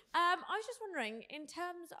 I was just wondering, in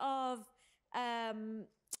terms of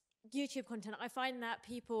YouTube content, I find that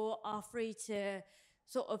people are free to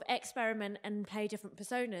sort of experiment and play different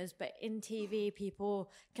personas, but in TV,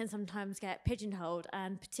 people can sometimes get pigeonholed,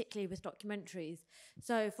 and particularly with documentaries.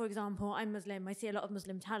 So, for example, I'm Muslim. I see a lot of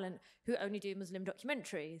Muslim talent who only do Muslim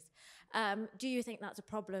documentaries. Do you think that's a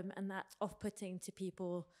problem and that's off-putting to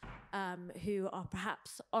people who are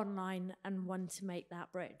perhaps online and want to make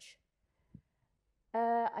that bridge?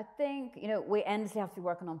 I think, we endlessly have to be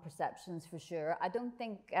working on perceptions for sure. I don't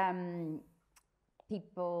think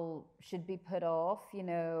people should be put off,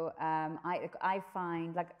 I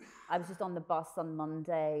find, like, I was just on the bus on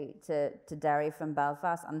Monday to Derry from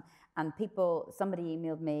Belfast, and somebody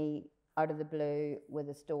emailed me out of the blue with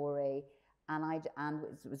a story, and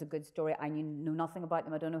it was a good story. I knew nothing about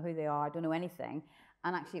them. I don't know who they are. I don't know anything.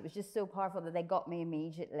 And actually, it was just so powerful that they got me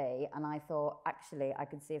immediately. And I thought, actually, I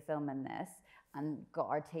could see a film in this, and got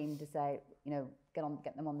our team to say,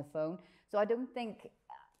 get them on the phone. So I don't think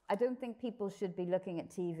people should be looking at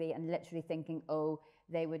TV and literally thinking, oh,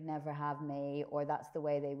 they would never have me, or that's the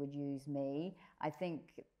way they would use me. I think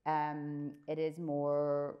it is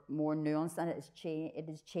more nuanced, and it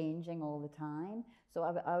is changing all the time. So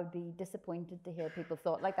I would be disappointed to hear people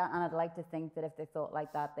thought like that, and I'd like to think that if they thought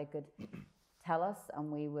like that, they could tell us, and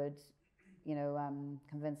we would you know,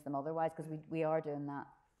 convince them otherwise, because we are doing that.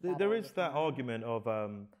 There is that argument of,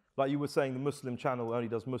 like you were saying, the Muslim channel only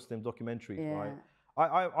does Muslim documentaries, right?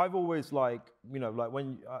 I've always like, you know, like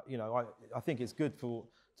when, you know, I think it's good to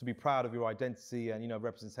be proud of your identity, and, you know,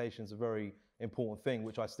 representation is a very important thing,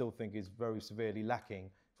 which I still think is very severely lacking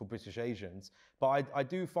for British Asians. But I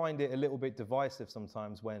do find it a little bit divisive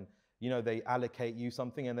sometimes when, you know, they allocate you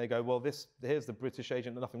something and they go, well, here's the British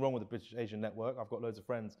Asian, nothing wrong with the British Asian network. I've got loads of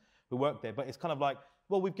friends who work there, but it's kind of like,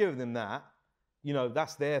 well, we've given them that. You know,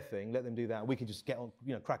 that's their thing, let them do that. We can just get on,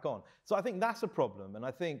 you know, crack on. So I think that's a problem. And I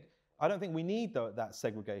don't think we need that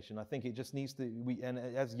segregation. I think it just needs to, and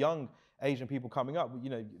as young Asian people coming up, you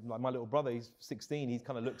know, like my little brother, he's 16, he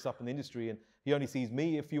kind of looks up in the industry and he only sees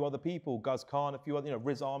me, a few other people, Guz Khan, a few other, you know,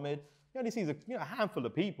 Riz Ahmed. He only sees a handful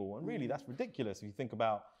of people. And really, that's ridiculous if you think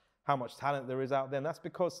about how much talent there is out there. And that's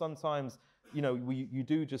because sometimes, you know, you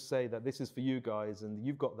do just say that this is for you guys and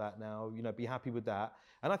you've got that now, you know, be happy with that.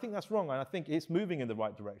 And I think that's wrong. And I think it's moving in the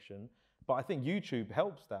right direction. But I think YouTube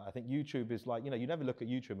helps that. I think YouTube is like, you know, you never look at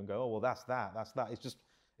YouTube and go, oh, well, that's that. It's just,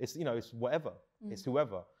 it's, you know, it's whatever. It's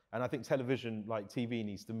whoever. And I think television, like TV,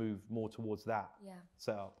 needs to move more towards that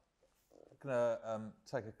setup. I'm going to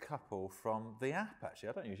take a couple from the app, actually.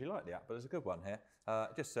 I don't usually like the app, but there's a good one here.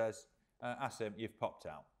 It just says, Asim, you've popped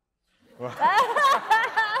out.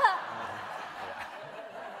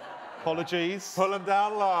 Apologies. Pull them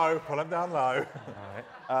down low. Pull them down low.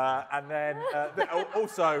 All right. And then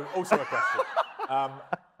also a question.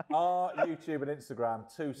 Are YouTube and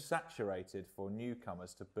Instagram too saturated for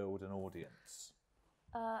newcomers to build an audience?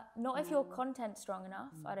 Not if your content's strong enough.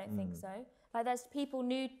 I don't think so. Like there's people,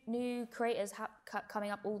 new creators coming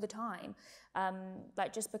up all the time.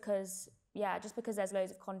 Like just because there's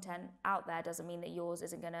loads of content out there doesn't mean that yours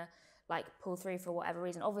isn't gonna like pull through for whatever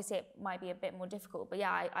reason. Obviously it might be a bit more difficult, but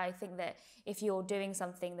yeah, I think that if you're doing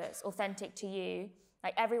something that's authentic to you,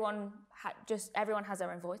 like everyone has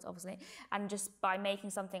their own voice, obviously, and just by making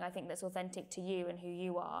something I think that's authentic to you and who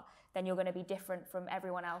you are, then you're going to be different from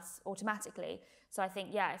everyone else automatically. So I think,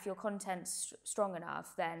 yeah, if your content's strong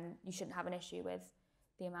enough, then you shouldn't have an issue with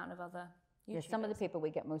the amount of other YouTubers. Yeah, some of the people we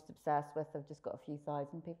get most obsessed with have just got a few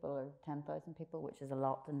thousand people or 10,000 people, which is a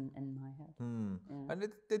lot in my head. Yeah. And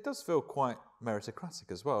it does feel quite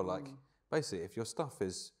meritocratic as well. Like, basically, if your stuff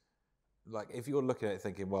is, like, if you're looking at it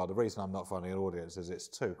thinking, well, the reason I'm not finding an audience is it's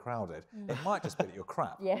too crowded, it might just be that you're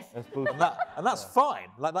crap. Yes. And that's fine.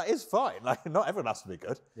 Like, that is fine. Like, not everyone has to be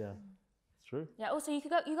good. Yeah. True. Yeah. Also, you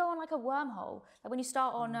go on like a wormhole. Like when you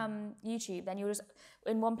start on YouTube, then you're just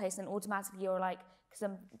in one place, and automatically you're like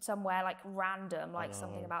somewhere like random, like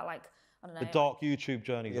something about like I don't know. The dark YouTube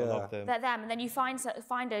journeys. I love them. They're them, and then you find a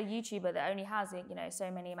YouTuber that only has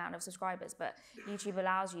so many amount of subscribers, but YouTube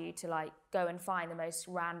allows you to like go and find the most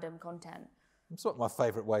random content. It's not my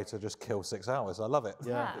favourite way to just kill 6 hours. I love it.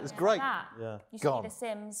 Yeah. It's great. Yeah. You used to be The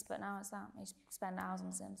Sims, but now it's that. You spend hours on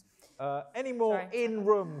The Sims. Any more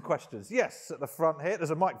in-room questions? Yes, at the front here.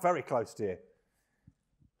 There's a mic very close to you.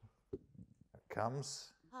 It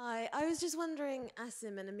comes. Hi, I was just wondering,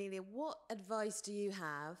 Asim and Amelia, what advice do you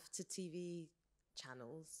have to TV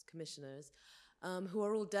channels, commissioners, who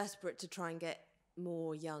are all desperate to try and get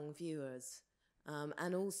more young viewers?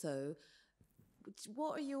 And also,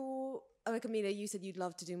 what are your... Like Amelia, you said you'd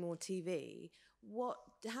love to do more TV.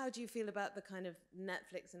 How do you feel about the kind of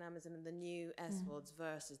Netflix and Amazon and the new SVODs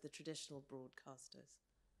versus the traditional broadcasters?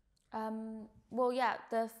 Well, yeah,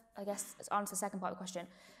 I guess to answer the second part of the question,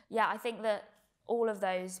 yeah, I think that all of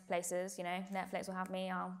those places, Netflix will have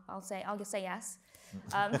me. I'll just say yes.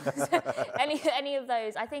 Any of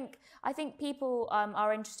those, I think people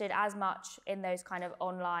are interested as much in those kind of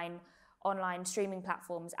online streaming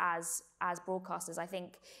platforms as broadcasters. I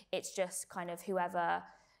think it's just kind of whoever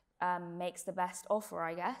makes the best offer,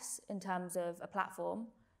 I guess, in terms of a platform.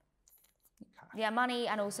 Yeah, money,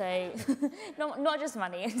 and also not just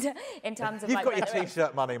money in terms of You've got your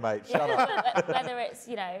t-shirt money, mate. Shut up. Whether it's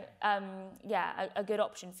a good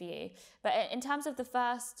option for you. But in terms of the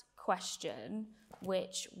first question,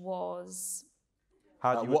 which was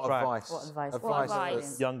how do you attract what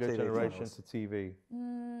advice younger TV generation channels to TV?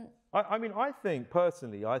 I mean, I think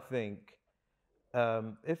personally,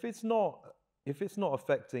 if it's not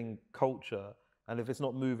affecting culture and if it's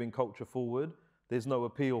not moving culture forward, there's no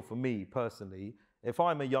appeal for me personally. If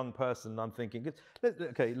I'm a young person, I'm thinking,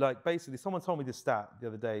 okay, like basically someone told me this stat the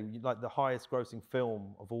other day, like the highest grossing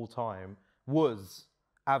film of all time was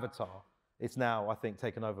Avatar. It's now, I think,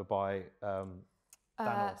 taken over by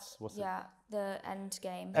Thanos. The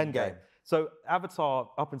Endgame. Endgame. So Avatar,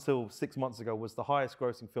 up until 6 months ago, was the highest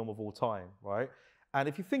grossing film of all time, right? And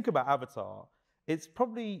if you think about Avatar, it's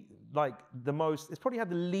probably like it's probably had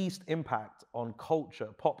the least impact on culture,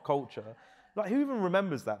 pop culture. Like, who even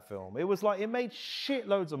remembers that film? It was like, it made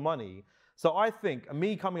shitloads of money. So I think,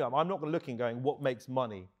 me coming up, I'm not looking going, what makes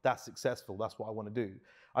money? That's successful, that's what I want to do.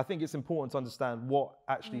 I think it's important to understand what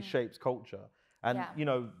actually shapes culture. And, you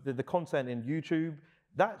know, the content in YouTube,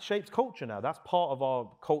 that shapes culture now. That's part of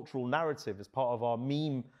our cultural narrative. It's part of our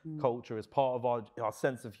meme culture. It's part of our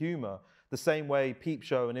sense of humor. The same way Peep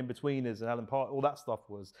Show and In-Betweeners and Alan Park, all that stuff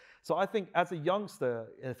was. So I think as a youngster,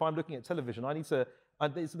 if I'm looking at television, I need to,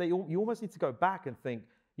 you almost need to go back and think,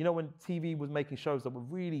 you know, when TV was making shows that were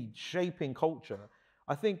really shaping culture,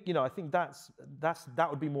 I think, you know, I think that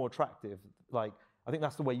would be more attractive. Like, I think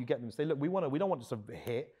that's the way you get them to say, look, we don't want just a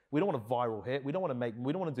hit. We don't want a viral hit. We don't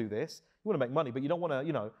want to do this. We want to make money, but you don't want to,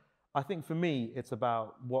 you know, I think for me, it's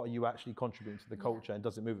about what are you actually contributing to the culture and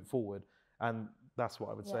does it move it forward? And that's what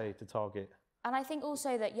I would say to target. And I think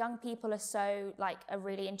also that young people are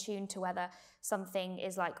really in tune to whether something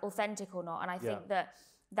is like authentic or not. And I think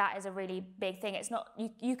that is a really big thing. It's not,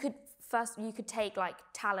 you could take like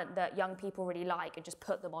talent that young people really like and just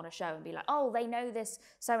put them on a show and be like, oh, they know this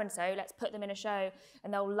so-and-so, let's put them in a show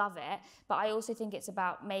and they'll love it. But I also think it's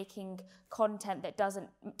about making content that doesn't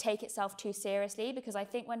take itself too seriously, because I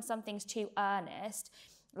think when something's too earnest,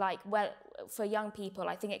 like, well, for young people,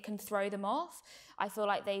 I think it can throw them off. I feel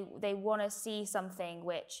like they want to see something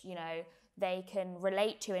which, you know, they can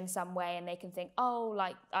relate to in some way, and they can think, oh,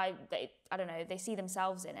 like, I don't know, they see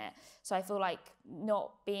themselves in it. So I feel like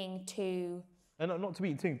not being too... And not to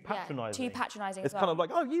be too patronising. Too patronising. It's kind of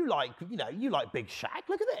like, oh, you like Big Shaq,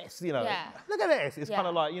 look at this, you know, look at this. It's kind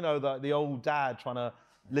of like, you know, the old dad trying to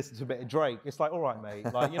listen to a bit of Drake. It's like, all right, mate,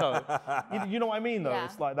 like, you know, you know what I mean, though?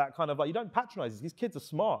 It's like that kind of, like, you don't patronise these kids are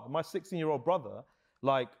smart. My 16-year-old brother,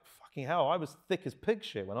 like, fucking hell, I was thick as pig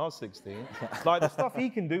shit when I was 16. Like, the stuff he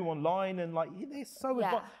can do online, and like, they're so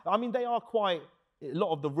advanced. I mean, they are quite, a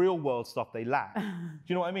lot of the real world stuff they lack. Do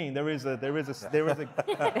you know what I mean? There is a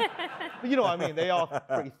you know what I mean? They are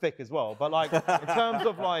pretty thick as well. But like, in terms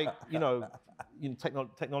of like, you know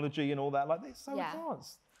technology and all that, like, they're so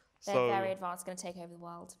advanced. They're very advanced, going to take over the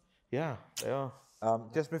world. Yeah, they are.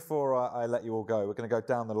 Just before I let you all go, we're going to go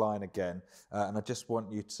down the line again, and I just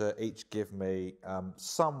want you to each give me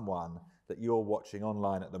someone that you're watching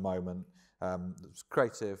online at the moment that's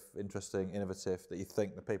creative, interesting, innovative, that you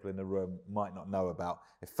think the people in the room might not know about.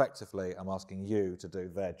 Effectively, I'm asking you to do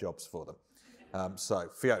their jobs for them. So,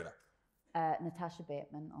 Fiona. Natasha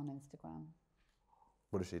Bateman on Instagram.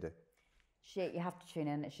 What does she do? You have to tune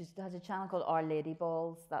in. She has a channel called Our Lady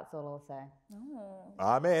Balls. That's all I'll say. Oh.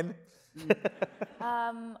 I'm in.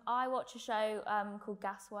 I watch a show called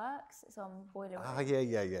Gasworks. It's on Boiler Room. Ah,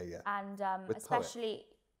 yeah. And especially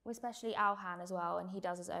Alhan as well, and he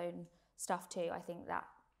does his own stuff too. I think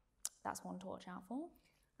that's one to watch out for.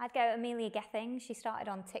 I'd go Amelia Gething. She started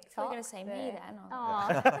on TikTok. You're going to say me then?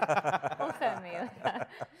 Also Amelia.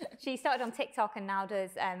 She started on TikTok and now does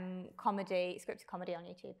scripted comedy on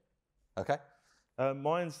YouTube. Okay.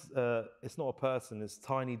 Mine's, it's not a person, it's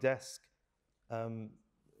Tiny Desk.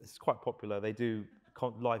 It's quite popular. They do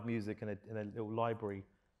live music in a little library,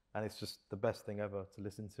 and it's just the best thing ever to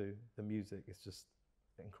listen to. The music is just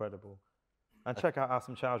incredible. And check out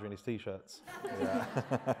Asim Chaudhry and his t-shirts.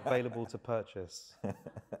 Available to purchase.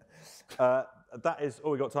 That is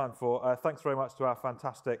all we've got time for. Thanks very much to our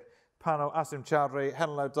fantastic panel, Asim Chaudhry,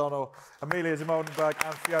 Helen O'Donnell, Amelia Dimoldenberg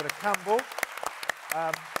and Fiona Campbell.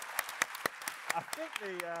 I think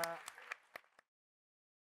the